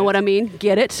 if you know what I mean,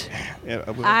 get it. An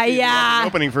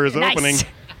opening for his nice. opening.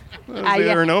 Is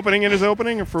there an opening in his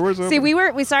opening, or for his opening? See,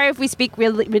 we sorry if we speak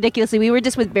ridiculously. We were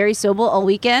just with Barry Sobel all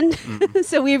weekend,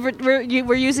 so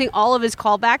we're using all of his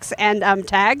callbacks and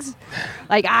tags.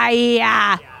 Like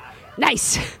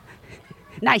nice.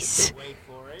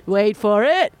 Wait for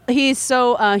it. He's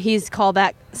so he's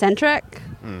callback centric.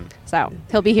 So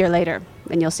he'll be here later,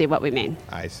 and you'll see what we mean.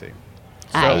 I see.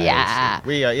 Yeah.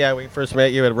 We first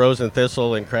met you at Rose and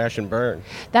Thistle and Crash and Burn.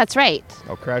 That's right.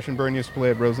 Oh, Crash and Burn used to play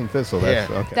at Rose and Thistle. That's,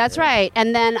 Yeah. okay. That's right.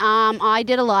 And then I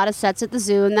did a lot of sets at the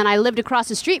zoo, and then I lived across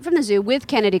the street from the zoo with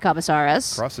Kennedy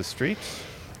Capasaris. Across the street?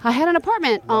 I had an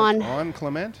apartment on. On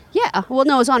Clement? Yeah. Well,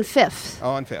 no, it was on Fifth. Oh,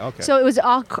 on Fifth. Okay. So it was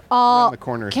all Around the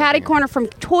corner or catty something. corner from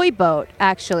Toy Boat,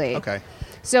 actually. Okay.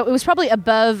 So it was probably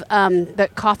above the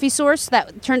coffee source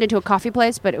that turned into a coffee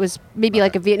place, but it was maybe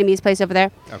like a Vietnamese place over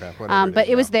there. Okay. Whatever But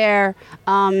it was there,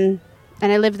 and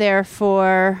I lived there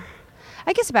for,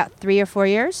 I guess, about 3 or 4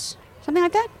 years, something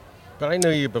like that. But I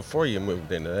knew you before you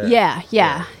moved into that.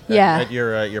 Yeah. At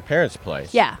your parents'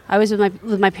 place. Yeah, I was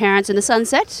with my parents in the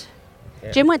Sunset.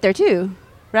 Yeah. Jim went there too,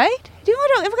 right? Do you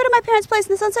ever go to my parents' place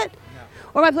in the Sunset? No.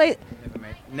 Or my place?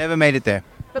 Never made it there.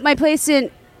 But my place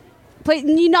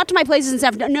not to my places in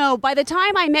San Francisco. No, by the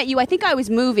time I met you, I think I was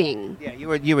moving. Yeah,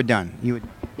 you were done.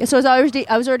 Yeah, so I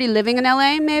was already living in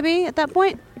LA, maybe at that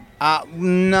point.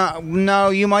 No,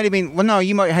 you might have been. Well, no,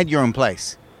 you might have had your own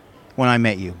place when I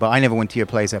met you, but I never went to your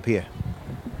place up here.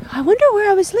 I wonder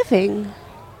where I was living.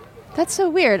 That's so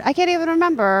weird. I can't even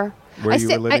remember. Where you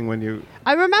were living when you...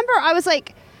 I remember I was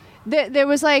like, there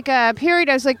was like a period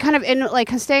I was like kind of in like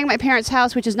staying at my parents'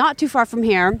 house, which is not too far from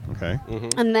here. Okay.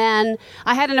 Mm-hmm. And then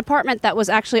I had an apartment that was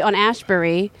actually on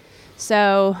Ashbury.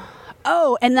 So,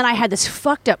 and then I had this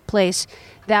fucked up place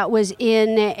that was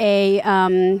in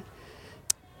a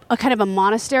kind of a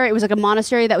monastery. It was like a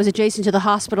monastery that was adjacent to the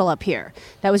hospital up here.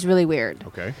 That was really weird.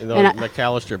 Okay. In the And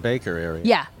McAllister Baker area.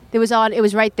 Yeah, it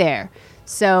was right there.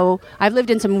 So I've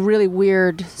lived in some really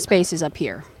weird spaces up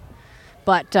here.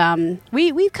 But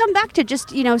we've come back to just,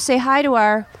 say hi to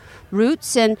our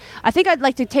roots. And I think I'd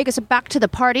like to take us back to the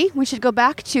party. We should go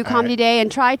back to Comedy Day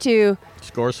and try to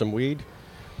score some weed.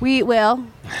 We will.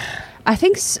 I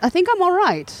think I'm all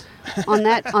right on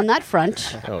that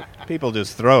front. Oh, people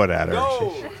just throw it at her.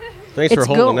 No. Thanks for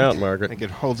holding out, Margaret. I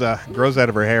think it grows out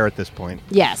of her hair at this point.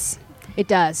 Yes, it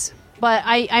does. But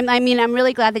I mean, I'm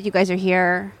really glad that you guys are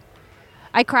here.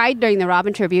 I cried during the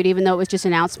Robin tribute, even though it was just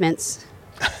announcements.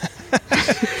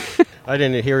 I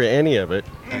didn't hear any of it.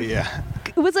 Yeah.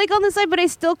 It was like on the side, but I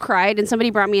still cried, and somebody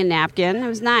brought me a napkin. It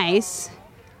was nice.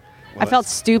 Well, I felt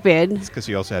stupid. It's because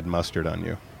you also had mustard on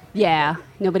you. Yeah,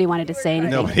 nobody wanted to say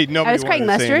anything. Nobody I was crying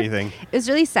wanted to mustard. say anything. It was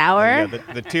really sour.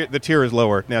 Yeah, the tear is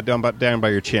lower now, down by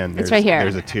your chin. It's right here.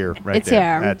 There's a tear right it's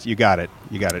there. here. You got it.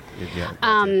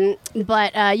 Yeah.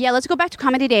 But let's go back to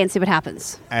Comedy Day and see what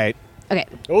happens. All right. Okay.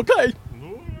 Okay.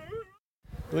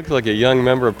 Looks like a young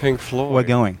member of Pink Floyd. We're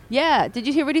going. Yeah. Did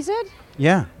you hear what he said?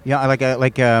 Yeah. I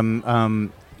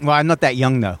well, I'm not that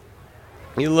young though.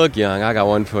 You look young. I got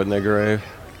one foot in the grave.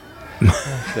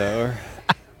 So.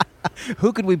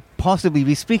 Who could we possibly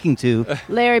be speaking to?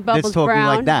 Larry Bubbles that's talking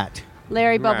Brown. like that.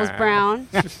 Larry Bubbles Brown.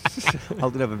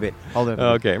 Hold it up a bit. Hold it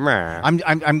up. Okay.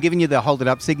 I'm giving you the hold it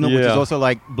up signal, which is also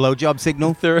like blowjob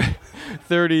signal.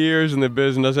 30 years in the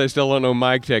business, I still don't know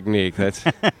mic technique. That's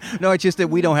no, it's just that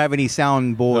we don't have any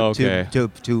soundboard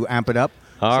to amp it up.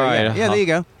 All right. Yeah, there you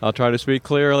go. I'll try to speak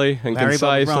clearly and Larry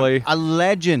concisely. A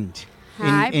legend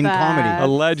in comedy. A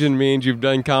legend means you've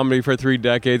done comedy for 3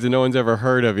 decades and no one's ever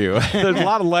heard of you. There's a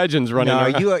lot of legends running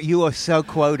around. You are so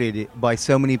quoted by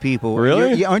so many people.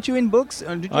 Really? Aren't you in books?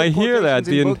 I hear that.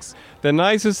 The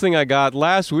nicest thing I got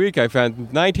last week, I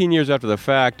found 19 years after the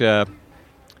fact, the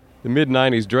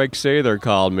mid-'90s, Drake Sather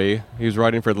called me. He was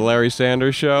writing for the Larry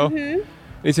Sanders Show. Mm-hmm.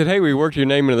 He said, hey, we worked your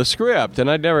name into the script. And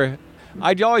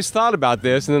I'd always thought about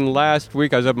this. And then last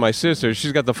week I was up with my sister.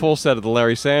 She's got the full set of the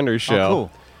Larry Sanders Show. Oh,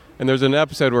 cool. And there's an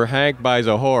episode where Hank buys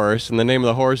a horse, and the name of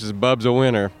the horse is Bub's a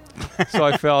Winner. So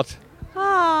I felt...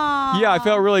 Yeah, I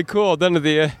felt really cool. Then at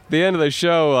the end of the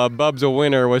show, Bub's a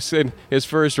Winner was in his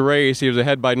first race. He was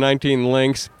ahead by 19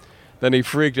 lengths. Then he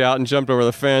freaked out and jumped over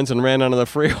the fence and ran onto the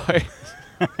freeway.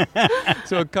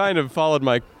 So it kind of followed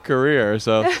my career.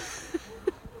 So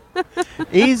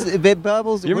He's a bit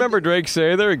Bubbles. You remember Drake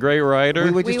Sather, a great writer?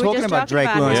 We were just talking about Drake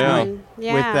last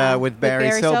night with Barry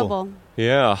Sobel.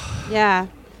 Yeah. Yeah.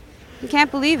 You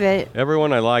can't believe it.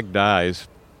 Everyone I like dies.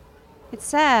 It's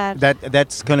sad.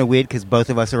 That's kind of weird because both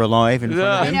of us are alive in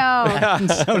front of him. I know.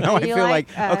 So now I feel like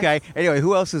okay. Anyway,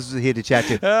 who else is here to chat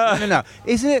to? No.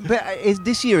 Isn't it? But is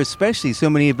this year especially so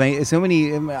many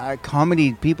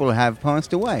comedy people have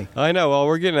passed away? I know. Well,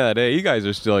 we're getting at that. You guys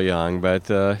are still young, but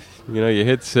you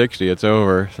hit 60, it's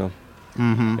over. So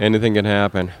anything can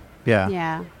happen. Yeah.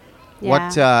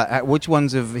 Yeah. Which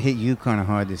ones have hit you kind of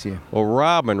hard this year? Well,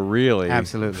 Robin really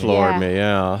floored me.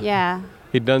 Yeah.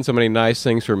 He'd done so many nice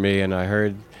things for me, and I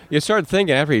heard... You started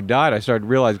thinking, after he died, I started to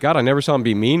realize, God, I never saw him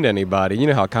be mean to anybody. You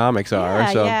know how comics are.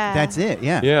 So that's it,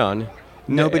 yeah. Yeah.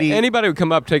 Anybody would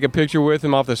come up, take a picture with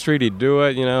him off the street, he'd do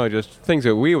it, just things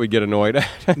that we would get annoyed at.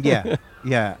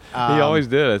 Yeah. He always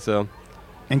did it, so...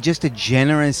 And just a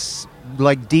generous...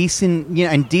 decent,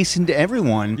 and decent to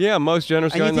everyone. Yeah, most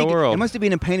generous guy in the world. It must have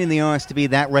been a pain in the arse to be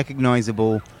that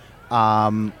recognizable,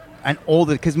 and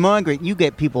because Margaret, you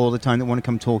get people all the time that want to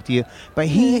come talk to you, but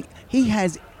he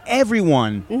has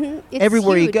everyone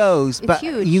everywhere huge. He goes. It's but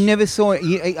huge. you never saw.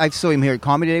 I saw him here at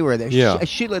Comedy Day where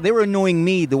they were annoying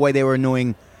me the way they were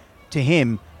annoying to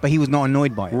him, but he was not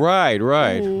annoyed by it. Right.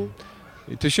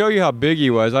 Mm-hmm. To show you how big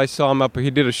he was, I saw him he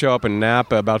did a show up in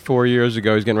Napa about 4 years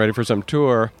ago. He's getting ready for some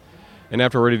tour. And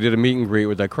afterward, he did a meet and greet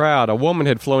with the crowd. A woman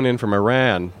had flown in from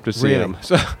Iran to see him.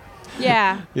 So,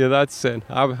 yeah, that's it.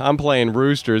 I'm playing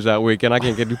Roosters that weekend. I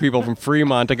can't get people from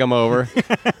Fremont to come over.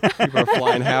 People are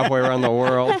flying halfway around the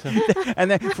world.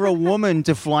 And then for a woman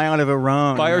to fly out of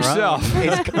Iran by herself,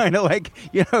 it's kind of like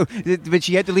but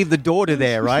she had to leave the daughter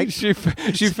there, right? she faced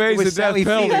the death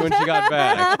penalty when she got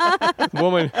back.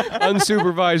 Woman,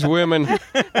 unsupervised women.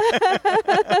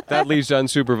 That leads to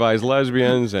unsupervised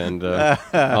lesbians and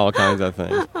all kinds of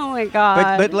things. Oh my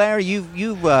God! But Larry, you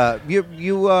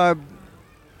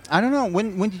I don't know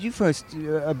when did you first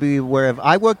be aware of?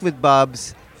 I worked with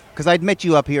Bubs because I'd met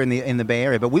you up here in the Bay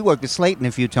Area, but we worked with Slayton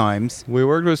a few times. We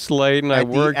worked with Slayton. I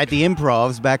worked at the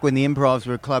Improvs back when the Improvs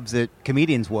were clubs that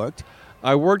comedians worked.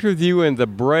 I worked with you in the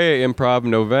Brea Improv in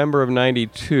November of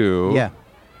 '92. Yeah,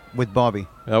 with Bobby.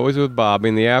 That was with Bobby.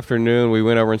 In the afternoon, we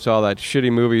went over and saw that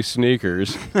shitty movie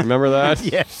Sneakers. Remember that?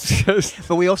 Yes.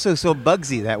 But we also saw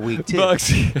Bugsy that week, too.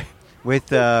 Bugsy.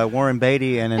 with Warren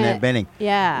Beatty and Annette Bening.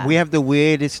 Yeah. We have the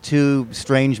weirdest two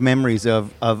strange memories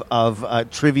of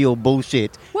trivial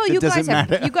bullshit. Well, that you doesn't guys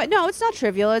matter. no, it's not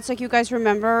trivial. It's like you guys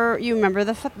remember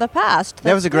the past.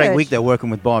 That was That's a great good. week though, working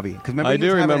with Bobby. I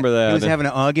do remember that. He was having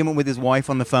an argument with his wife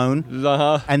on the phone,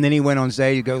 and then he went on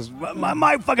stage. He goes,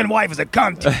 "My fucking wife is a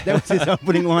cunt." That was his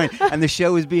opening line, and the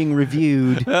show was being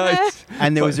reviewed.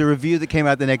 And there was a review that came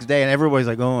out the next day, and everybody's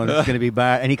like, "Oh, this is going to be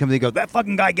bad." And he comes and he goes, "That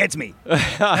fucking guy gets me.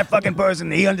 That fucking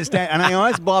person, he understands." And I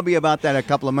asked Bobby about that a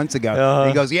couple of months ago. And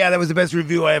he goes, "Yeah, that was the best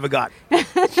review I ever got."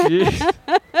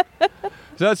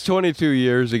 So that's 22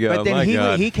 years ago. But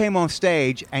then he came off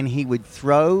stage and he would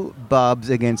throw Bubs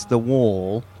against the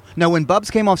wall. No, when Bubs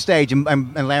came off stage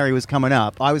and Larry was coming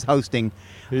up, I was hosting.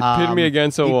 He'd pin me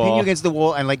against the wall. He'd pin you against the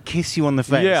wall and like kiss you on the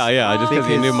face. Yeah, just because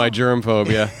he knew my germ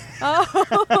phobia. I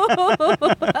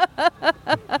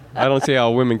don't see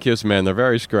how women kiss men. They're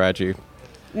very scratchy.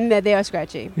 No, they are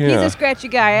scratchy. Yeah. He's a scratchy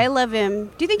guy. I love him.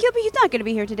 Do you think he's not going to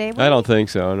be here today? I don't think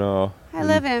so, no. I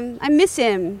love him. I miss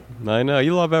him. I know.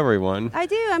 You love everyone. I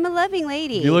do. I'm a loving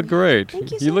lady. You look great.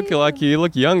 Thank you. You look like you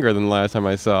look younger than the last time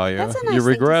I saw you. That's a nice You're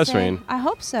thing to regressing. say. I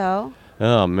hope so.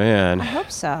 Oh man. I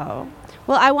hope so.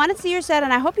 Well, I want to see your set,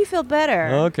 and I hope you feel better.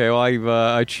 Okay, well, I've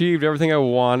achieved everything I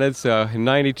wanted. So in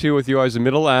 '92 with you, I was a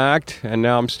middle act, and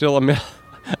now I'm still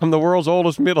I'm the world's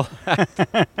oldest middle act.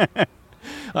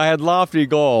 I had lofty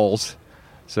goals.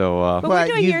 So, but we're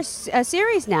doing your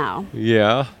series now.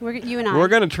 Yeah. You and I. We're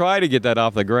going to try to get that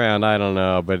off the ground. I don't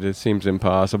know, but it seems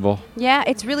impossible. Yeah,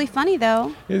 it's really funny,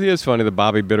 though. It is funny, the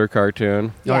Bobby Bitter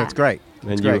cartoon. Yeah. Oh, it's great.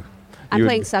 And great. I'm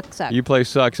playing Suck Suck. You play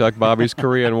Suck Suck, Bobby's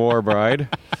Korean War bride.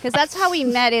 Because that's how we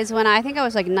met is when I think I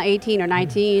was like 18 or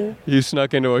 19. You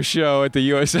snuck into a show at the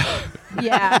USA.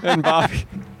 Yeah. And Bobby.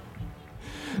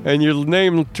 And your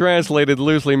name translated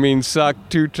loosely means suck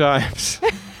 2 times.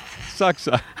 Suck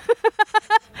Suck.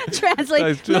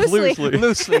 Translate loosely.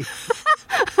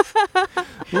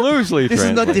 Loosely. This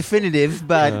is not definitive,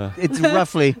 but it's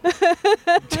roughly.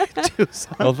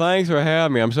 Well, thanks for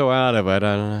having me. I'm so out of it.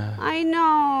 I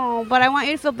know, but I want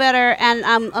you to feel better, and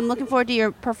I'm looking forward to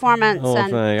your performance.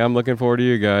 I'm looking forward to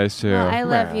you guys too. Well, I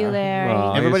love you, Larry.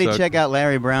 Everybody, check out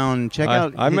Larry Brown.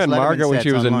 I met Margaret when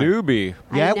she was online. a newbie.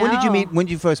 Yeah, when did you meet? When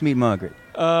did you first meet Margaret?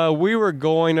 We were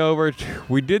going over.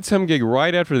 We did some gig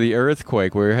right after the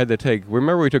earthquake where we had to take.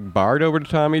 Remember, we took Bart over to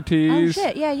Tommy T's. Oh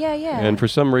shit! Yeah. And for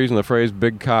some reason, the phrase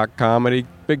 "big cock comedy,"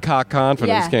 "big cock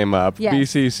confidence" came up. Yes.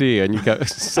 BCC, and you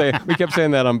kept we kept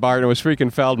saying that on Bart, and it was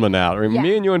freaking Feldman out.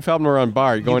 Me and you and Feldman were on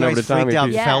Bart going over to Tommy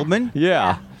T's. Feldman?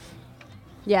 Yeah.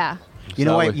 You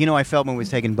know why Feldman was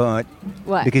taking Bart?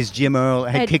 What? Because Jim Earl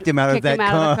had kicked him out of that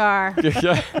car.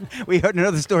 We heard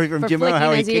another story from Jim Earl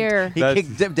how he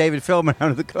kicked David Feldman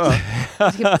out of the car.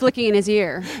 He kept flicking in his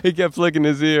ear. He kept flicking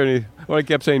his ear, and he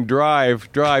kept saying, drive,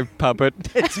 puppet.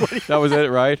 That was it,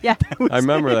 right? Yeah. I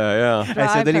remember that,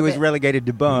 yeah. So then he was relegated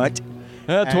to Bart.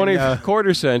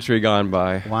 quarter century gone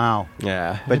by. Wow.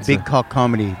 Yeah. But big cock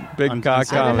comedy. Big cock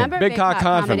comedy. I remember Big cock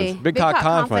confidence. Big cock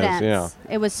confidence, yeah.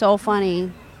 It was so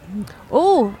funny.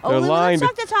 Let's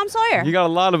talk to Tom Sawyer. You got a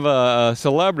lot of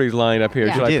celebrities lined up here.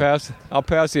 Yeah. Should I'll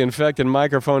pass the infected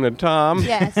microphone to Tom.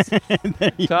 Yes.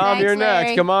 Tom, you're next.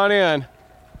 Larry. Come on in.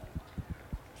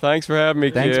 Thanks for having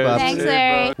me, Thanks, kids. Bob. Thanks,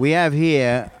 Larry. We have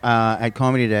here at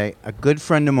Comedy Day a good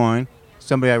friend of mine,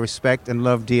 somebody I respect and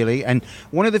love dearly, and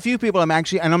one of the few people I'm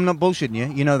actually, and I'm not bullshitting you,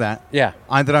 you know that. Yeah.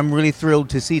 That I'm really thrilled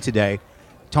to see today.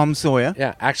 Tom Sawyer.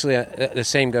 Yeah, actually, the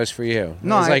same goes for you.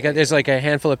 No, there's like a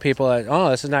handful of people that,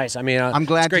 this is nice. I mean, I'm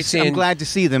glad to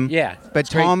see them. Yeah. But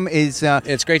Tom is...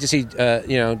 it's great to see,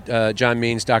 John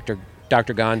Means, Dr.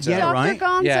 Gonzo. Yeah, right?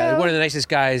 Dr. Gonzo. Yeah, one of the nicest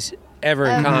guys ever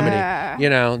in comedy.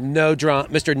 No drama,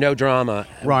 Mr. No Drama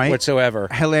whatsoever.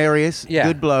 Hilarious. Yeah.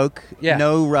 Good bloke. Yeah.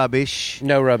 No rubbish.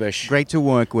 No rubbish. Great to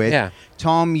work with. Yeah.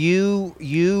 Tom, you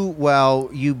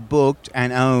booked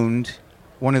and owned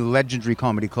one of the legendary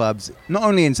comedy clubs, not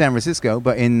only in San Francisco,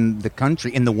 but in the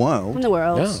country, in the world. In the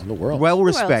world. Yeah, in the world. Well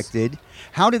respected.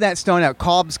 How did that start out?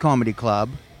 Cobb's Comedy Club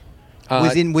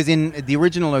was in the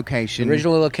original location. The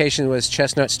original location was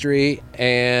Chestnut Street,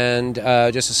 and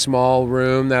just a small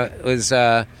room that was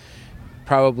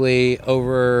probably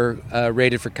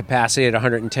rated for capacity at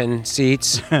 110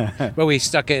 seats. But we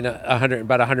stuck in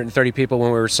about 130 people when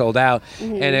we were sold out.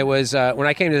 Mm-hmm. And it was when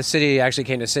I came to the city. I actually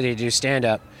came to the city to do stand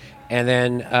up. And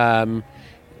then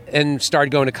and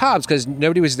started going to Cobb's because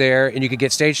nobody was there and you could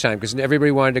get stage time because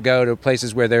everybody wanted to go to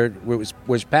places where there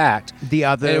was packed. The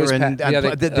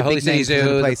Holy City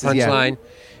Zoo, the Punchline. Yeah.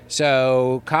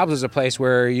 So Cobb's was a place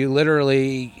where you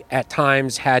literally at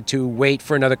times had to wait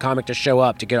for another comic to show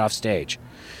up to get off stage.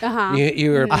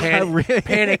 You were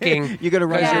panicking. You got to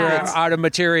because you were out of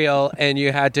material, and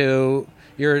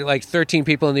you're like 13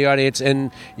 people in the audience,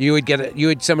 and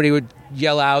somebody would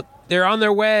yell out, "They're on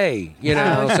their way!"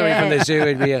 Somebody from the zoo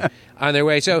would be on their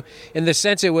way. So in the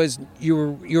sense, it was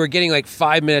you were getting like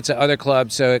 5 minutes at other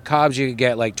clubs. So at Cobb's, you could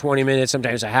get like 20 minutes,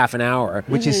 sometimes a half an hour,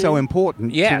 which is so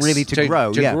important. Yes, to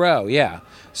grow. To grow, yeah.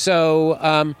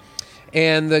 So,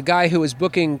 and the guy who was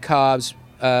booking Cobb's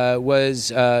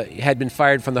had been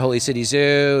fired from the Holy City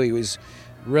Zoo. He was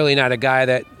really not a guy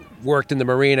that worked in the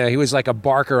marina. He was like a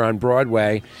barker on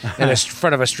Broadway in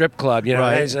front of a strip club,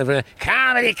 Right.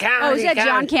 Comedy. Oh, is that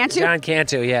John Cantu? John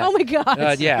Cantu, yeah. Oh my God.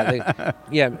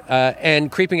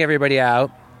 And creeping everybody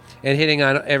out and hitting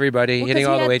on everybody, hitting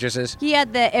all the waitresses. He had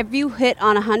if you hit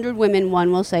on 100 women,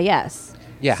 one will say yes.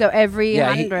 Yeah. So every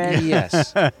 100,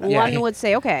 yes, one would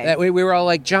say okay. We were all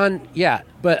like, John,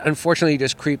 but unfortunately, you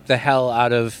just creeped the hell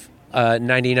out of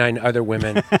 99 other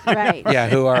women. Right. Yeah,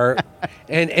 who are,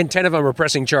 and 10 of them are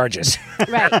pressing charges.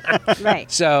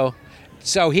 Right. So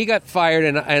he got fired,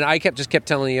 and I kept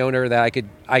telling the owner that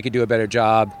I could do a better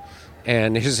job,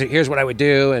 and here's what I would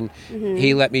do, and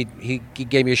he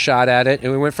gave me a shot at it,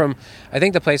 and we went from, I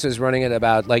think the place was running at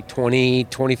about like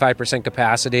 25%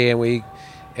 capacity,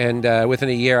 and within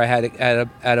a year I had it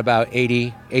at about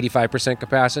 85%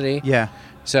 capacity. Yeah.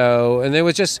 So, and it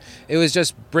was just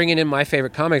bringing in my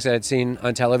favorite comics that I'd seen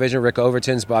on television: Rick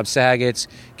Overton's, Bob Saget's,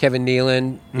 Kevin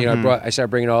Nealon. I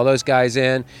started bringing all those guys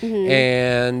in,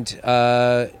 and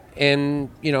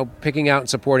picking out and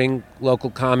supporting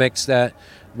local comics that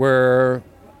were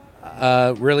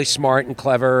really smart and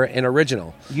clever and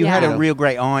original. You had a real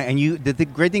great eye, and the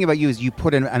great thing about you is you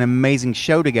put an amazing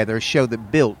show together, a show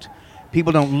that built.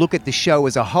 People don't look at the show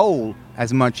as a whole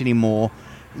as much anymore.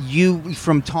 You,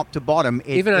 from top to bottom,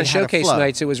 even on showcase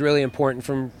nights, it was really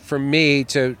important for me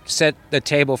to set the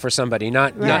table for somebody,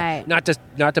 not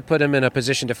to put them in a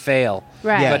position to fail,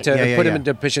 but to put them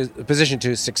into a position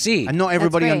to succeed. And not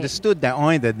everybody understood that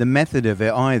either, the method of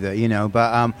it either,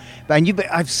 But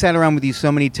I've sat around with you so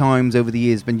many times over the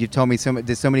years, but you've told me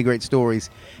there's so many great stories.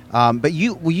 But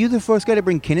were you the first guy to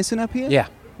bring Kinison up here? Yeah.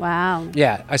 Wow.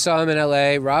 Yeah, I saw him in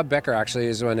L.A. Rob Becker actually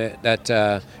is one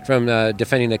that from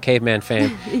Defending the Caveman fame,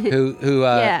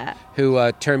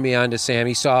 who turned me on to Sam.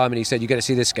 He saw him and he said, "You got to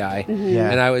see this guy."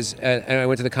 And I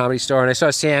went to the Comedy Store and I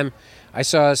saw Sam. I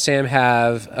saw Sam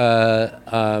have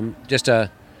just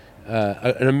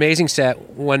an amazing set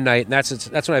one night, and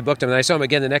that's when I booked him. And I saw him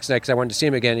again the next night because I wanted to see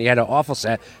him again. And he had an awful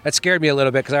set. That scared me a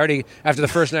little bit because I already, after the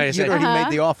first night, I said, "You already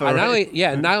made the offer."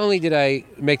 Not only did I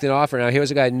make the offer. Now he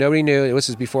was a guy nobody knew. This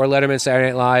was before Letterman,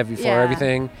 Saturday Night Live, before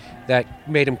everything that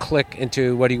made him click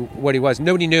into what he was.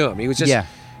 Nobody knew him. He was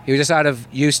just out of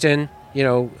Houston,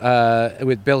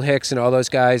 with Bill Hicks and all those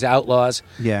guys, Outlaws.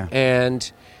 Yeah,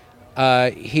 and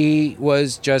he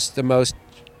was just the most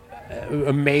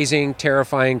amazing,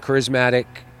 terrifying, charismatic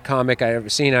comic I ever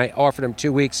seen. I offered him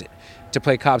 2 weeks to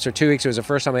play Cobb's for 2 weeks. It was the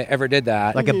first time I ever did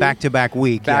that. Like a back-to-back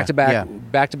week.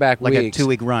 Back-to-back weeks. Like a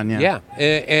 2-week run, Yeah.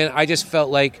 And I just felt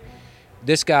like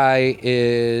this guy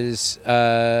is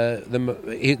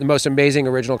the most amazing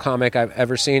original comic I've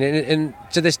ever seen. And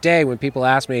to this day, when people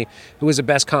ask me who was the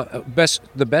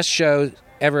best show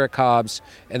ever at Cobb's,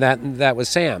 and that was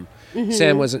Sam.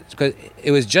 Sam was, because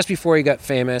it was just before he got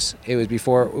famous. It was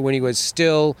before, when he was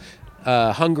still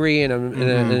hungry and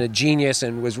a genius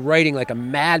and was writing like a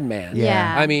madman.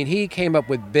 Yeah. I mean, he came up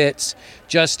with bits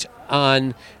just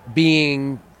on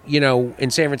being,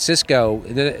 in San Francisco.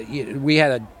 We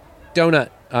had a donut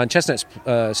on Chestnut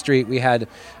Street. We had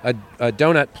a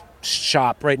donut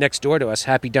shop right next door to us,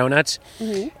 Happy Donuts,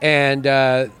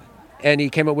 and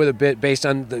he came up with a bit based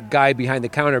on the guy behind the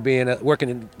counter being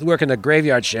working the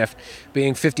graveyard shift,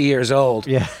 being 50 years old.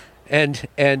 Yeah, and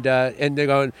they're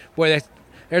going, boy,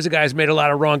 there's a guy who's made a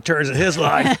lot of wrong turns in his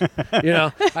life.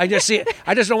 I just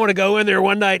don't want to go in there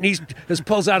one night and he just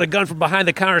pulls out a gun from behind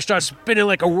the counter, starts spinning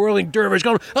like a whirling dervish,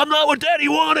 going, "I'm not what Daddy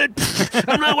wanted.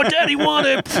 I'm not what Daddy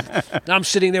wanted." I'm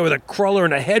sitting there with a crawler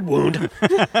and a head wound, and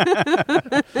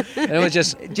it was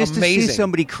just amazing to see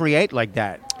somebody create like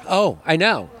that. Oh, I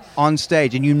know. On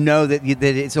stage, and that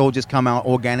it's all just come out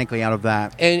organically out of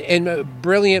that. And a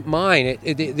brilliant mind.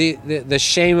 The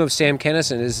shame of Sam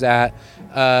Kinison is that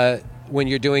when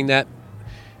you're doing that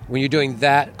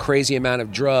crazy amount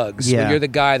of drugs, when you're the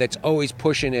guy that's always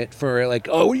pushing it for like,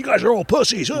 "Oh, you guys are all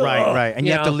pussies," right, and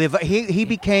you have to live. He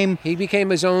became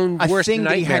his own worst thing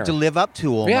nightmare. That he had to live up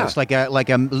to, almost like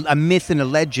a myth and a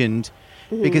legend.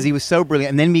 because he was so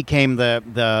brilliant, and then became the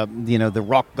the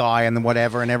rock guy and the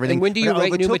whatever and everything. And when do you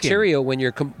write new material? When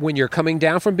you're coming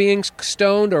down from being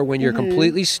stoned, or when you're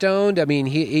completely stoned? I mean,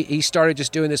 he started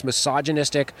just doing this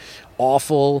misogynistic,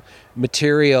 awful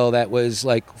material that was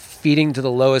like feeding to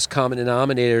the lowest common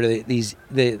denominator.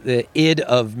 The id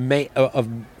of men.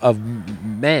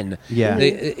 Yeah,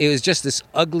 it was just this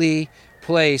ugly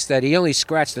place that he only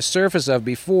scratched the surface of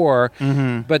before,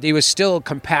 but there was still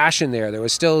compassion there. There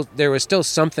was still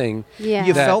something. Yeah.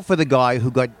 You felt for the guy who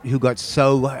got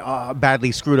so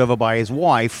badly screwed over by his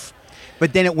wife,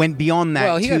 but then it went beyond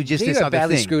that to just this got other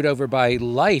badly thing. screwed over by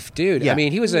life, dude. Yeah. I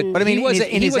mean, he was a But I mean,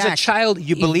 he was a child.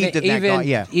 You believed in that guy,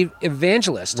 yeah.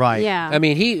 Evangelist, Right? Yeah. I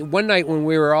mean, one night when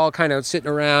we were all kind of sitting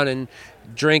around and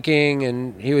drinking,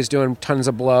 and he was doing tons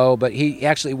of blow, but he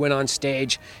actually went on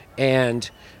stage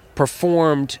and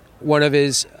performed one of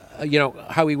his,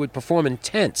 how he would perform in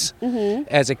tents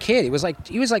as a kid. He was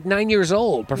like 9 years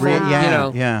old performing.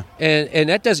 Yeah. And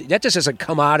that just doesn't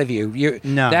come out of you.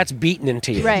 No, that's beaten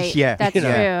into you. Right. Yeah. That's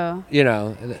true.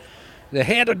 The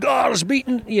hand of God is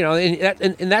beaten.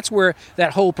 And that's where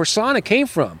that whole persona came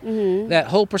from. That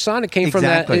whole persona came from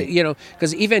that.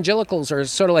 Because evangelicals are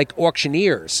sort of like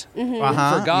auctioneers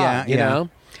for God. You know.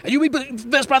 And you be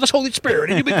blessed by this Holy Spirit.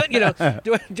 And you be,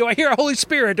 do I hear a Holy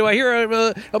Spirit? Do I hear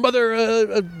a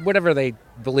mother? Whatever they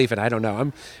believe in, I don't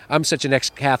know. I'm such an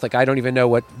ex-Catholic. I don't even know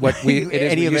what it is.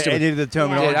 any of the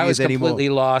terminology. I was completely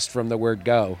anymore. lost from the word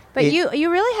go. But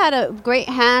you really had a great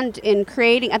hand in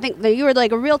creating. I think that you were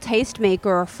like a real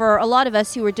tastemaker for a lot of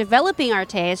us who were developing our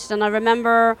taste. And I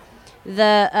remember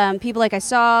the people like I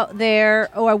saw there,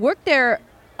 or I worked there.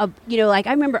 Like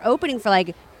I remember opening for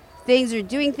like things or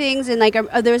doing things, and like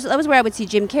that was where I would see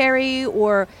Jim Carrey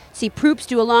or see Proops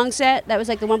do a long set. That was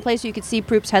like the one place where you could see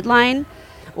Proops headline,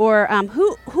 or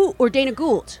or Dana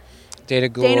Gould. Dana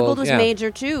Gould was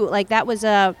major too. Like that was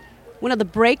one of the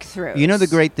breakthroughs. You know the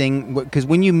great thing, because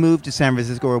when you moved to San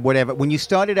Francisco or whatever, when you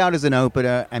started out as an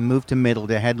opener and moved to middle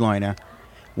to headliner,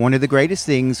 one of the greatest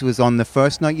things was on the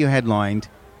first night you headlined,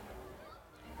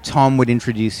 Tom would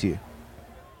introduce you,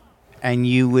 and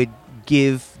you would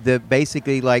give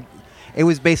it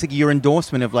was basically your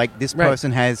endorsement of like this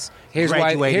person has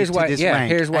graduated to this rank.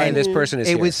 Here's why this person is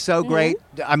here. It was so great.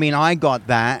 I mean, I got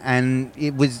that, and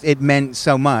it meant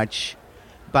so much.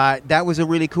 But that was a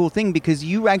really cool thing because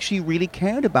you actually really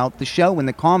cared about the show and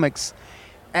the comics.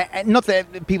 Not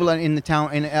that people in the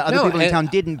town and other people in the town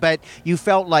didn't, but you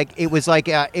felt like it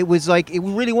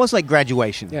really was like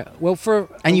graduation. Yeah, well,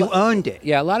 you earned it.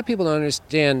 Yeah, a lot of people don't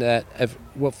understand that.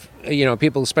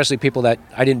 People, especially people that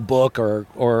I didn't book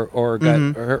or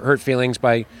got hurt feelings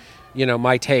by,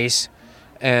 my taste,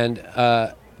 and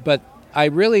but I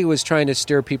really was trying to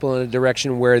steer people in a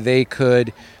direction where they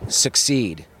could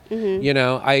succeed.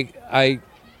 I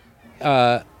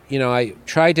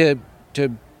tried to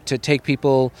take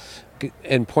people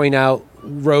and point out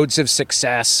roads of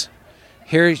success.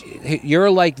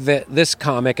 You're like this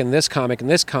comic and this comic and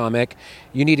this comic.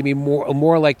 You need to be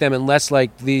more like them and less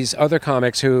like these other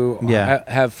comics who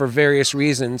have for various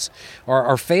reasons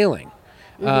are failing.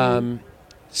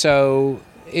 So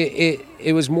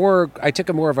it was more. I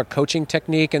took more of a coaching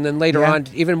technique, and then later on,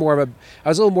 even more of I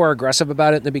was a little more aggressive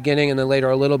about it in the beginning, and then later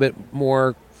a little bit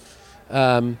more.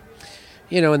 In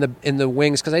the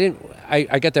wings, because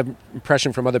I get the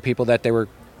impression from other people that their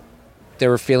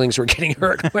feelings were getting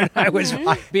hurt when I was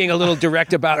being a little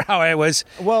direct about how I was.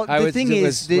 Well, the thing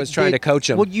is, was trying to coach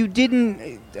them. Well, you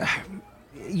didn't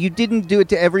do it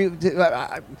to every.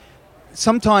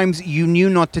 Sometimes you knew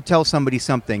not to tell somebody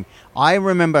something. I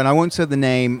remember, and I won't say the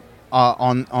name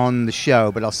on the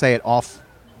show, but I'll say it off,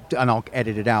 and I'll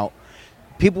edit it out.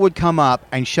 People would come up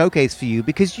and showcase for you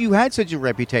because you had such a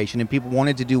reputation and people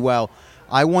wanted to do well.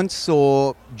 I once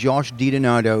saw Josh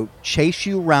DiDonato chase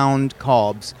you around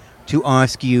Cobb's to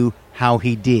ask you how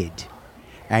he did.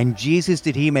 And Jesus,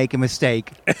 did he make a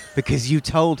mistake because you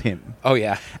told him. Oh,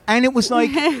 yeah. And it was like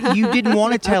you didn't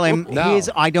want to tell him, no.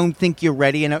 I don't think you're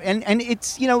ready. And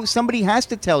it's, somebody has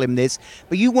to tell him this,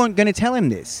 but you weren't going to tell him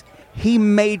this. He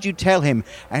made you tell him.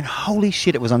 And holy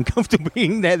shit, it was uncomfortable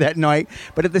being there that night.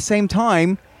 But at the same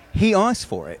time, he asked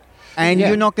for it. And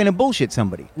you're not going to bullshit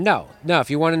somebody. No. If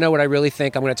you want to know what I really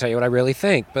think, I'm going to tell you what I really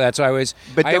think. But that's why I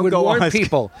would warn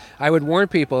people. I would warn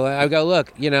people. I would go,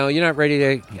 look, you're not ready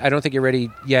to. I don't think you're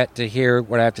ready yet to hear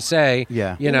what I have to say.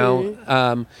 Yeah.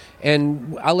 And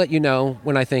I'll let you know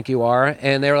when I think you are.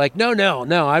 And they were like, no.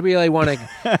 I really want to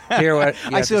hear what.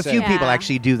 I saw a few people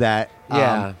actually do that.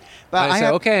 Yeah. But I say,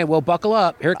 okay, well, buckle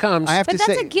up. Here it comes. I have But to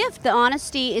that's say, a gift. The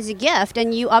honesty is a gift,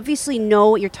 and you obviously know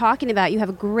what you're talking about. You have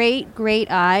a great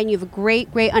eye, and you have a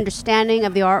great understanding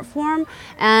of the art form,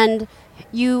 and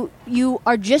you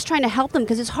are just trying to help them,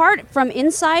 because it's hard from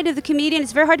inside of the comedian.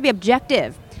 It's very hard to be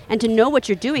objective and to know what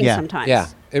you're doing sometimes. Yeah,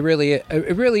 it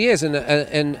really is,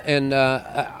 and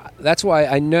that's why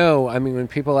I know. I mean, when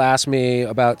people ask me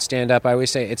about stand-up, I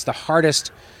always say it's the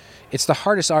hardest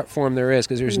art form there is,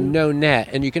 because there's no net,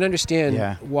 and you can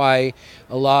understand why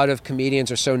a lot of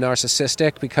comedians are so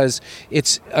narcissistic, because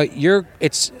it's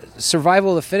survival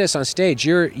of the fittest on stage.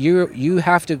 You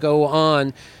have to go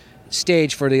on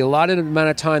stage for the allotted amount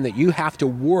of time that you have to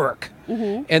work.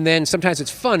 And then sometimes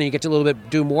it's fun and you get to a little bit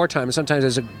do more time, and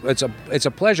sometimes it's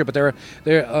a pleasure, but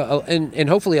and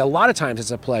hopefully a lot of times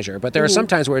it's a pleasure, but there are some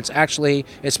times where it's actually,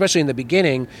 especially in the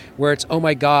beginning, where it's, oh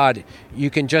my God, you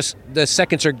can the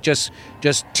seconds are just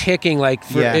ticking like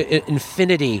for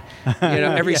infinity.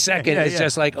 Every second is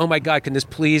just like, oh my God, can this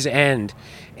please end?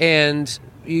 And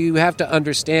you have to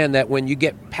understand that when you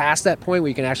get past that point where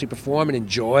you can actually perform and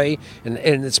enjoy and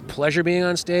it's pleasure being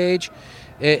on stage,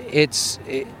 it's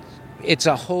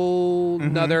a whole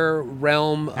nother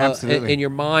realm in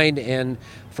your mind. And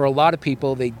for a lot of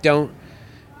people, they don't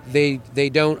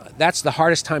that's the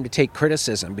hardest time to take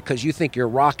criticism, because you think you're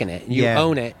rocking it and you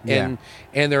own it, and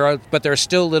there are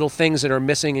still little things that are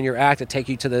missing in your act that take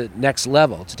you to the next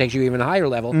level, to take you even higher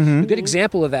level. A good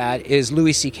example of that is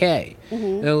Louis C.K.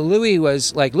 Now, Louis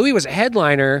was a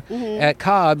headliner at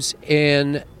Cobb's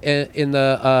in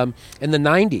the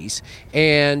 90s,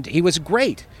 and he was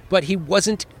great, but he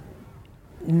wasn't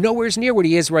nowhere near what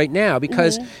he is right now,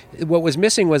 because what was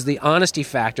missing was the honesty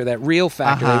factor, that real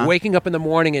factor, like waking up in the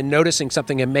morning and noticing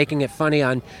something and making it funny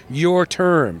on your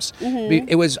terms.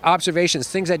 It was observations,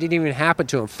 things that didn't even happen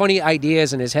to him, funny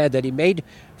ideas in his head that he made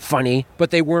funny, but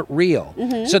they weren't real.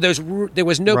 So there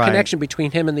was no connection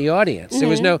between him and the audience. There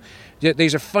was no,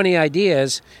 these are funny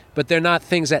ideas, but they're not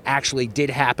things that actually did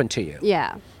happen to you.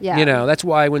 Yeah. That's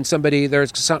why when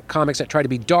there's some comics that try to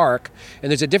be dark,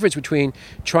 and there's a difference between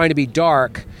trying to be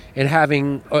dark and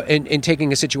having and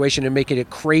taking a situation and making it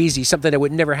crazy, something that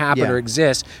would never happen or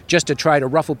exist, just to try to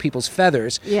ruffle people's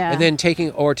feathers, and then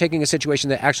taking a situation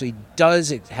that actually does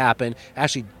happen,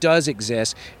 actually does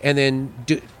exist, and then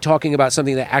talking about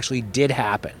something that actually did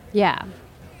happen. Yeah.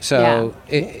 So,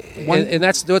 and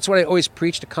that's what I always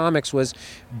preach to comics, was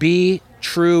be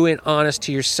true and honest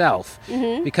to yourself,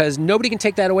 because nobody can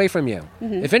take that away from you.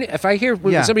 If I hear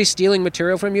when somebody's stealing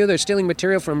material from you, they're stealing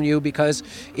material from you because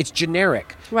it's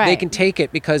generic. Right. They can take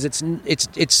it because it's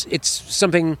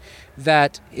something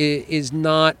that is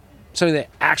not something that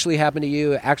actually happened to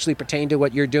you, actually pertained to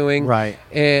what you're doing, right?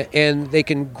 And they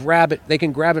can grab it. They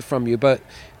can grab it from you, but.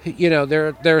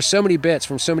 There are so many bits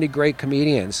from so many great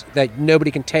comedians that nobody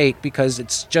can take, because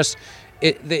it's just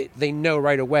they know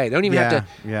right away. They don't even have to.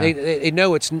 They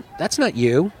know that's not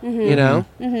you.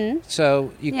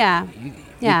 So you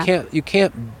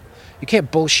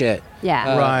can't bullshit.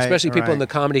 Especially people in the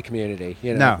comedy community.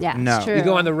 No. It's true. You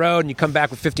go on the road and you come back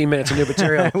with 15 minutes of new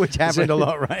material, which happened a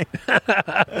lot, right?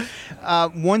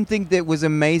 One thing that was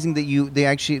amazing that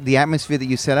the atmosphere that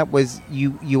you set up was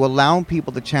you allow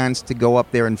people the chance to go up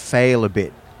there and fail a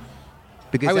bit.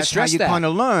 Because that's how you kind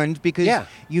of learned, because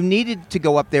you needed to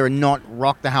go up there and not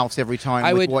rock the house every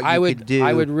time with what you could do.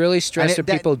 I would really stress to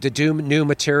people to do new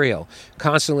material,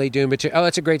 constantly do material. Oh,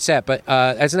 that's a great set, but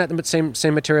isn't that the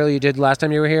same material you did last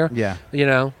time you were here? Yeah.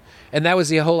 And that was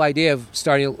the whole idea of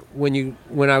starting,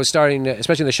 when I was starting,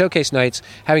 especially in the showcase nights,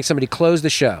 having somebody close the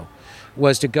show,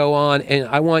 was to go on, and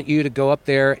I want you to go up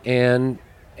there and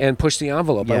push the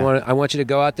envelope. Yeah. I want you to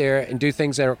go out there and do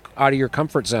things that are out of your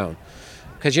comfort zone.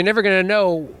 Because you're never going to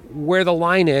know where the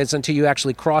line is until you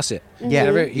actually cross it. With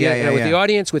the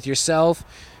audience, with yourself,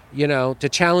 to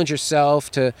challenge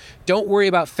yourself, to don't worry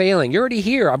about failing. You're already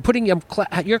here.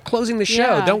 You're closing the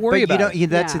show. Yeah. Don't worry about it.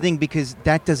 That's the thing, because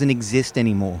that doesn't exist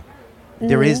anymore.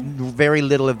 There is very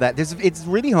little of that. It's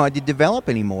really hard to develop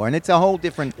anymore, and it's a whole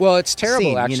different. Well, it's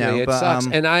terrible. Scene, actually, it sucks.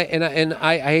 And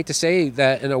I hate to say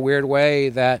that in a weird way,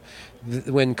 that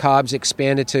when Cobb's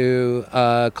expanded to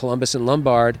Columbus and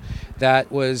Lombard,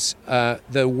 that was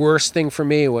the worst thing for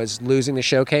me, was losing the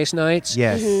showcase nights.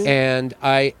 Yes,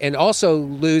 and also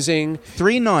losing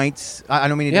 3 nights. I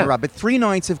don't mean to interrupt, but 3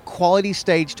 nights of quality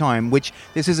stage time. Which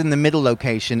this is in the middle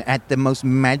location at the most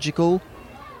magical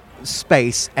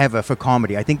space ever for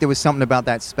comedy. I think there was something about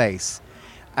that space.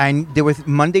 And there was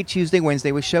Monday, Tuesday,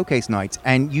 Wednesday was showcase nights,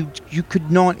 and you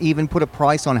could not even put a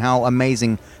price on how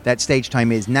amazing that stage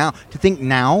time is. Now, to think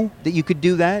now that you could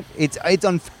do that, it's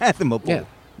unfathomable.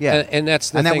 Yeah. And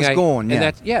that's the and thing. that was gone.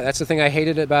 Yeah. That's the thing I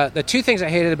hated about the two things I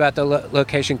hated about the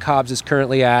location Cobb's is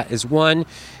currently at is one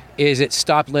is it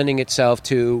stopped lending itself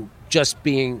to just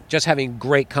having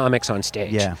great comics on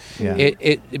stage. Yeah.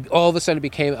 It all of a sudden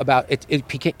became about it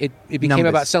became Numbers.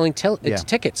 about selling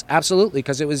tickets. Absolutely,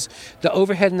 because it was the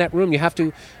overhead in that room. You have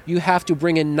to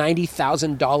bring in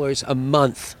 $90,000 a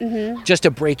month just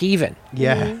to break even.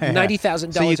 Yeah.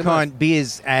 $90,000. So you can't be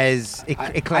as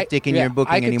eclectic in your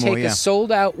booking anymore. I could take a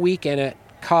sold out weekend at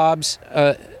Cobb's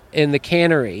in the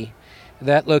Cannery,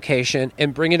 that location,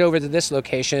 and bring it over to this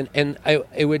location, and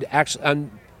it would actually.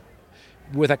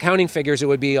 With accounting figures, it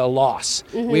would be a loss.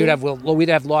 We'd have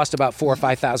lost about $4,000 or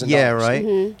 $5,000. Yeah,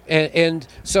 right. And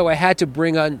so I had to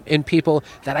bring in people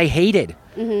that I hated.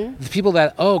 The people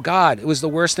that, oh God, it was the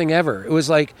worst thing ever. It was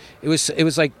like it was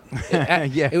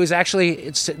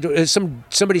actually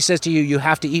somebody says to you, you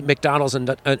have to eat McDonald's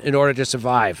in order to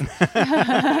survive. So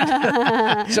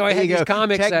I had these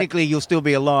comics. Technically, you'll still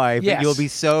be alive, but you'll be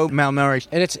so malnourished.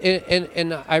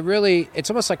 And I really, it's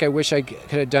almost like I wish I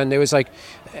could have done. There was like,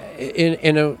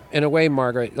 in a way,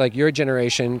 Margaret, like your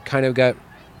generation kind of got.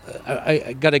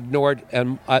 I got ignored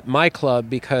at my club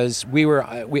because we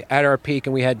at our peak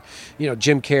and we had,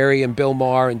 Jim Carrey and Bill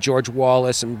Maher and George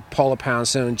Wallace and Paula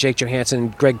Poundstone and Jake Johansson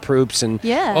and Greg Proops and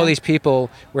all these people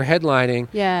were headlining.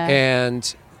 Yeah.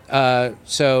 And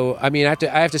so, I mean, I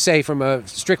have to say from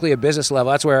strictly a business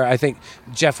level, that's where I think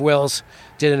Jeff Wills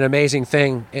did an amazing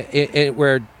thing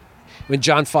where when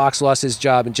John Fox lost his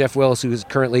job and Jeff Wills, who is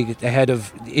currently the head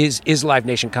of is Live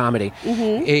Nation Comedy,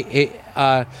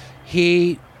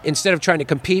 he instead of trying to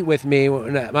compete with me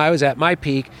when I was at my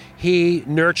peak, he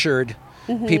nurtured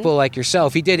people like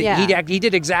yourself. He did he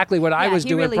did exactly what I was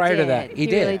doing prior to that. He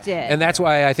did. Really did. And that's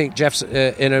why I think Jeff's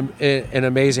an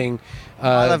amazing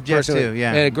I love Jeff too,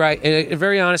 and a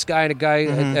very honest guy and a guy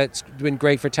that's been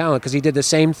great for talent because he did the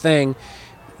same thing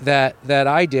that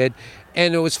I did.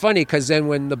 And it was funny because then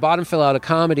when the bottom fell out of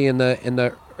comedy in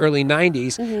the early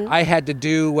 90s, I had to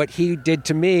do what he did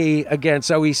to me again.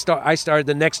 So I started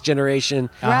the next generation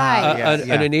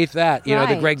underneath that.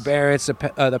 The Greg Barretts,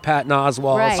 the Patton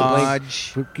Oswalts,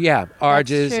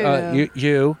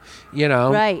 Arges, you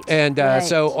know. Right. And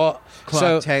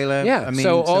Clark Taylor. Yeah. I mean,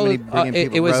 so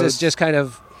it was just kind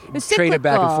of traded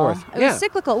back and forth. It was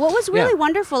cyclical. What was really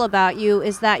wonderful about you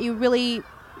is that you really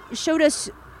showed us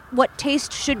what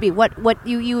taste should be, what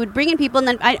you would bring in people, and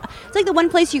then it's like the one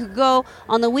place you could go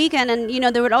on the weekend, and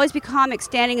there would always be comics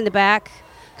standing in the back,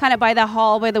 kind of by the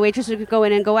hall where the waitresses could go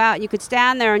in and go out, and you could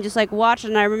stand there and just like watch.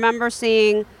 And I remember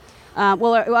seeing, I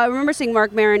remember seeing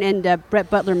Mark Maron and Brett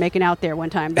Butler making out there one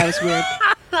time. That was weird.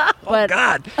 Oh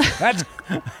God, that's.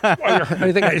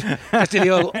 I think I did the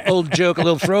old joke, a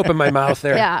little throw up in my mouth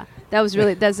there. Yeah, that was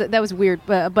really that was weird.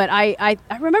 But I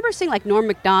remember seeing like Norm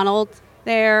Macdonald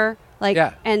there.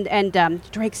 And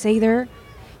Drake Sather,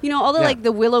 all the like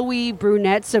the willowy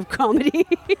brunettes of comedy.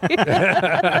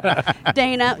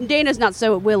 Dana's not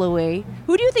so willowy.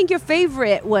 Who do you think your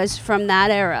favorite was from that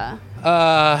era?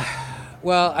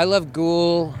 Well, I love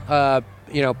Ghoul.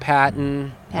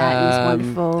 Patton.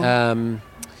 Patton's wonderful.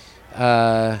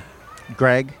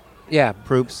 Greg. Yeah,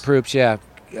 Proops. Yeah.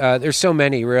 There's so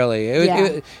many,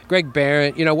 really. Greg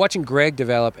Barrett, watching Greg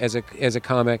develop as a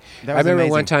comic. I remember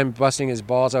amazing. One time busting his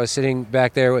balls. I was sitting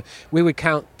back there. We would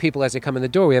count people as they come in the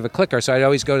door. We have a clicker, so I'd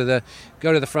always go to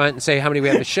the front and say how many we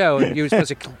have to show. And you were supposed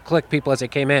to click people as they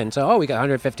came in. So we got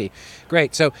 150.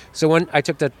 Great. So when I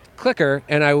took the clicker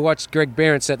and I watched Greg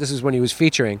Barrett set. This is when he was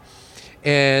featuring,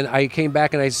 and I came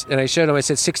back and I showed him. I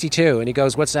said 62, and he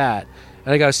goes, "What's that?"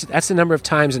 And I go, "That's the number of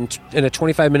times in a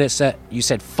 25-minute set you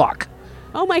said fuck."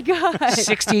 Oh my God.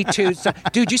 62.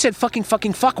 Dude, you said fucking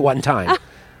fuck one time.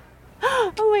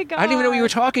 Oh my God. I didn't even know what you were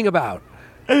talking about.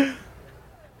 I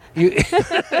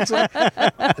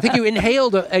think you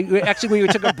inhaled, actually when you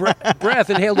took a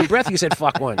inhaled a breath, you said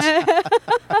fuck once.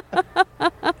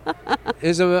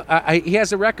 He has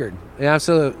the record.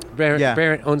 Absolutely.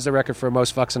 Barrett owns the record for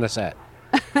most fucks in a set.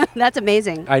 That's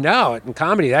amazing. I know. In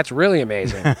comedy, that's really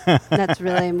amazing. That's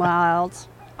really wild.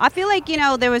 I feel like,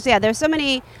 there's so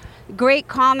many great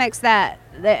comics that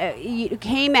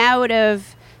came out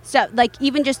of stuff, like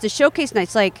even just the showcase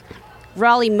nights, like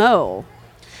Raleigh Moe.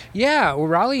 Yeah, well,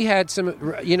 Raleigh had some.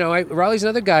 Raleigh's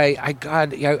another guy.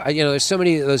 There's so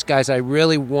many of those guys I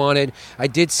really wanted. I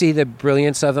did see the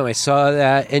brilliance of them. I saw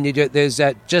that, and there's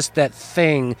that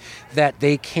thing that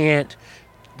they can't.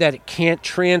 That it can't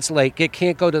translate. It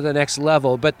can't go to the next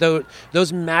level. But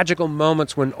those magical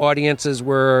moments when audiences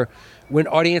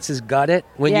got it,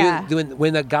 when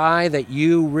the guy that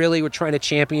you really were trying to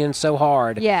champion so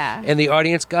hard, and the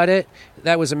audience got it,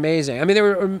 that was amazing. I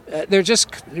mean,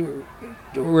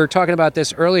 we were talking about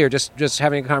this earlier, just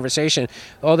having a conversation.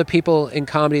 All the people in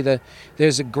comedy,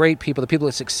 there's the great people, the people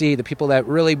that succeed, the people that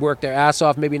really work their ass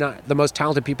off, maybe not the most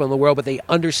talented people in the world, but they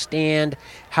understand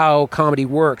how comedy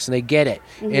works and they get it.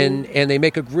 And they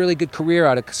make a really good career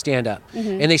out of stand-up.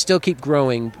 And they still keep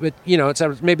growing. But,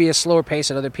 it's maybe a slower pace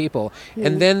than other people.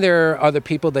 And then there are the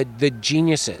people, the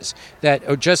geniuses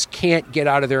that just can't get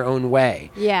out of their own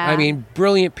way. Yeah. I mean,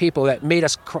 brilliant people that made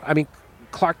us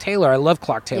Clark Taylor. I love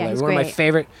Clark Taylor. Yeah, he's one great. of my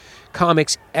favorite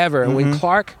comics ever. And when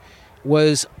Clark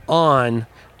was on,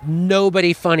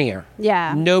 nobody funnier.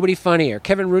 Yeah. Nobody funnier.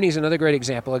 Kevin Rooney's another great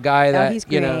example. A guy that, he's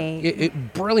great.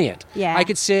 Brilliant. Yeah. I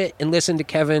could sit and listen to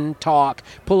Kevin talk,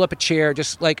 pull up a chair,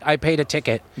 just like I paid a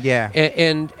ticket. Yeah.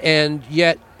 And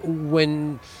yet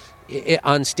when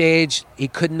on stage, he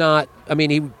could not. I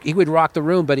mean, he would rock the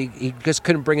room, but he just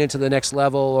couldn't bring it to the next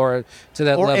level or to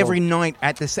that level. Or every night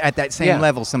at that same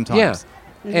level sometimes.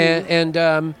 Yeah,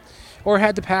 and or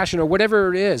had the passion or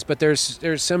whatever it is. But there's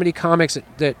so many comics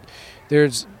that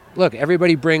there's. Look,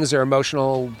 everybody brings their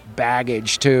emotional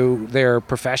baggage to their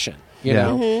profession, you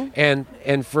know,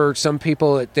 and for some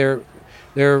people they're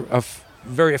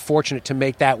very fortunate to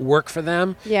make that work for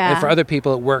them. Yeah. And for other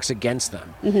people, it works against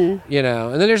them. You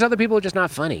know, and then there's other people who are just not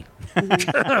funny.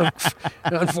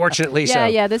 Unfortunately, so.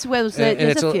 Yeah. There's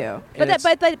a few. But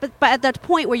at that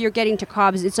point where you're getting to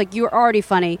Cobb's, it's like you're already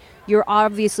funny. You're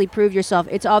obviously proved yourself.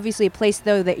 It's obviously a place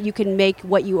though that you can make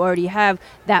what you already have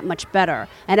that much better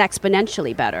and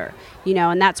exponentially better. You know,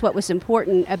 and that's what was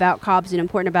important about Cobb's and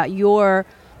important about your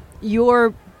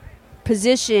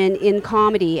position in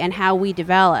comedy and how we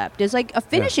developed. There's like a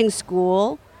finishing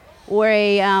school or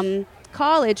a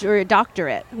college or a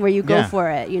doctorate where you go for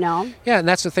it, you know? Yeah, and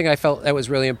that's the thing I felt that was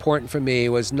really important for me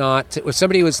was not if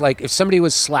somebody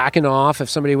was slacking off, if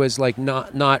somebody was like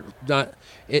not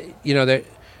you know,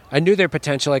 I knew their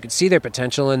potential, I could see their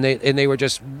potential, and they were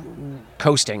just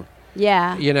coasting.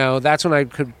 Yeah. You know, that's when I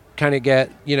could kind of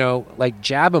get, you know, like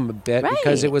jab them a bit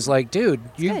because it was like, dude,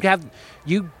 you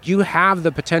have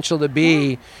the potential to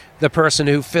be the person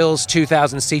who fills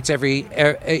 2,000 seats every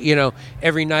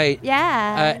night.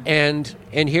 Yeah. And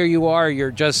here you are,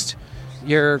 you're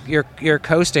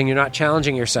coasting, you're not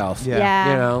challenging yourself.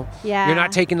 Yeah. You know. Yeah. You're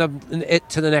not taking it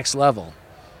to the next level.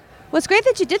 Well, it's great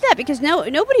that you did that because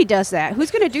nobody does that.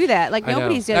 Who's going to do that? Like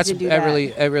nobody's going to do that.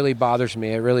 It really bothers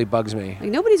me. It really bugs me. Like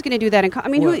nobody's going to do that.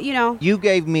 Who, you know? You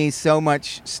gave me so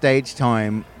much stage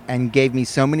time and gave me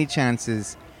so many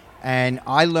chances, and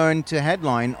I learned to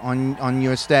headline on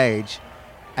your stage,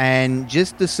 and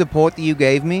just the support that you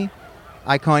gave me,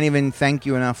 I can't even thank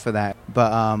you enough for that.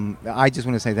 But I just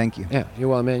want to say thank you. Yeah, you're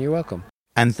welcome, man. You're welcome.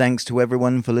 And thanks to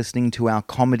everyone for listening to our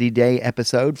Comedy Day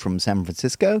episode from San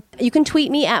Francisco. You can tweet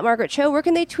me at Margaret Cho. Where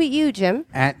can they tweet you, Jim?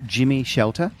 At Jimmy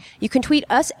Shelter. You can tweet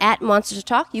us at Monsters of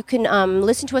Talk. You can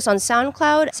listen to us on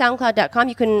SoundCloud, soundcloud.com.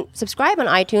 You can subscribe on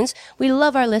iTunes. We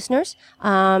love our listeners.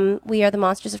 We are the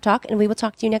Monsters of Talk, and we will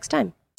talk to you next time.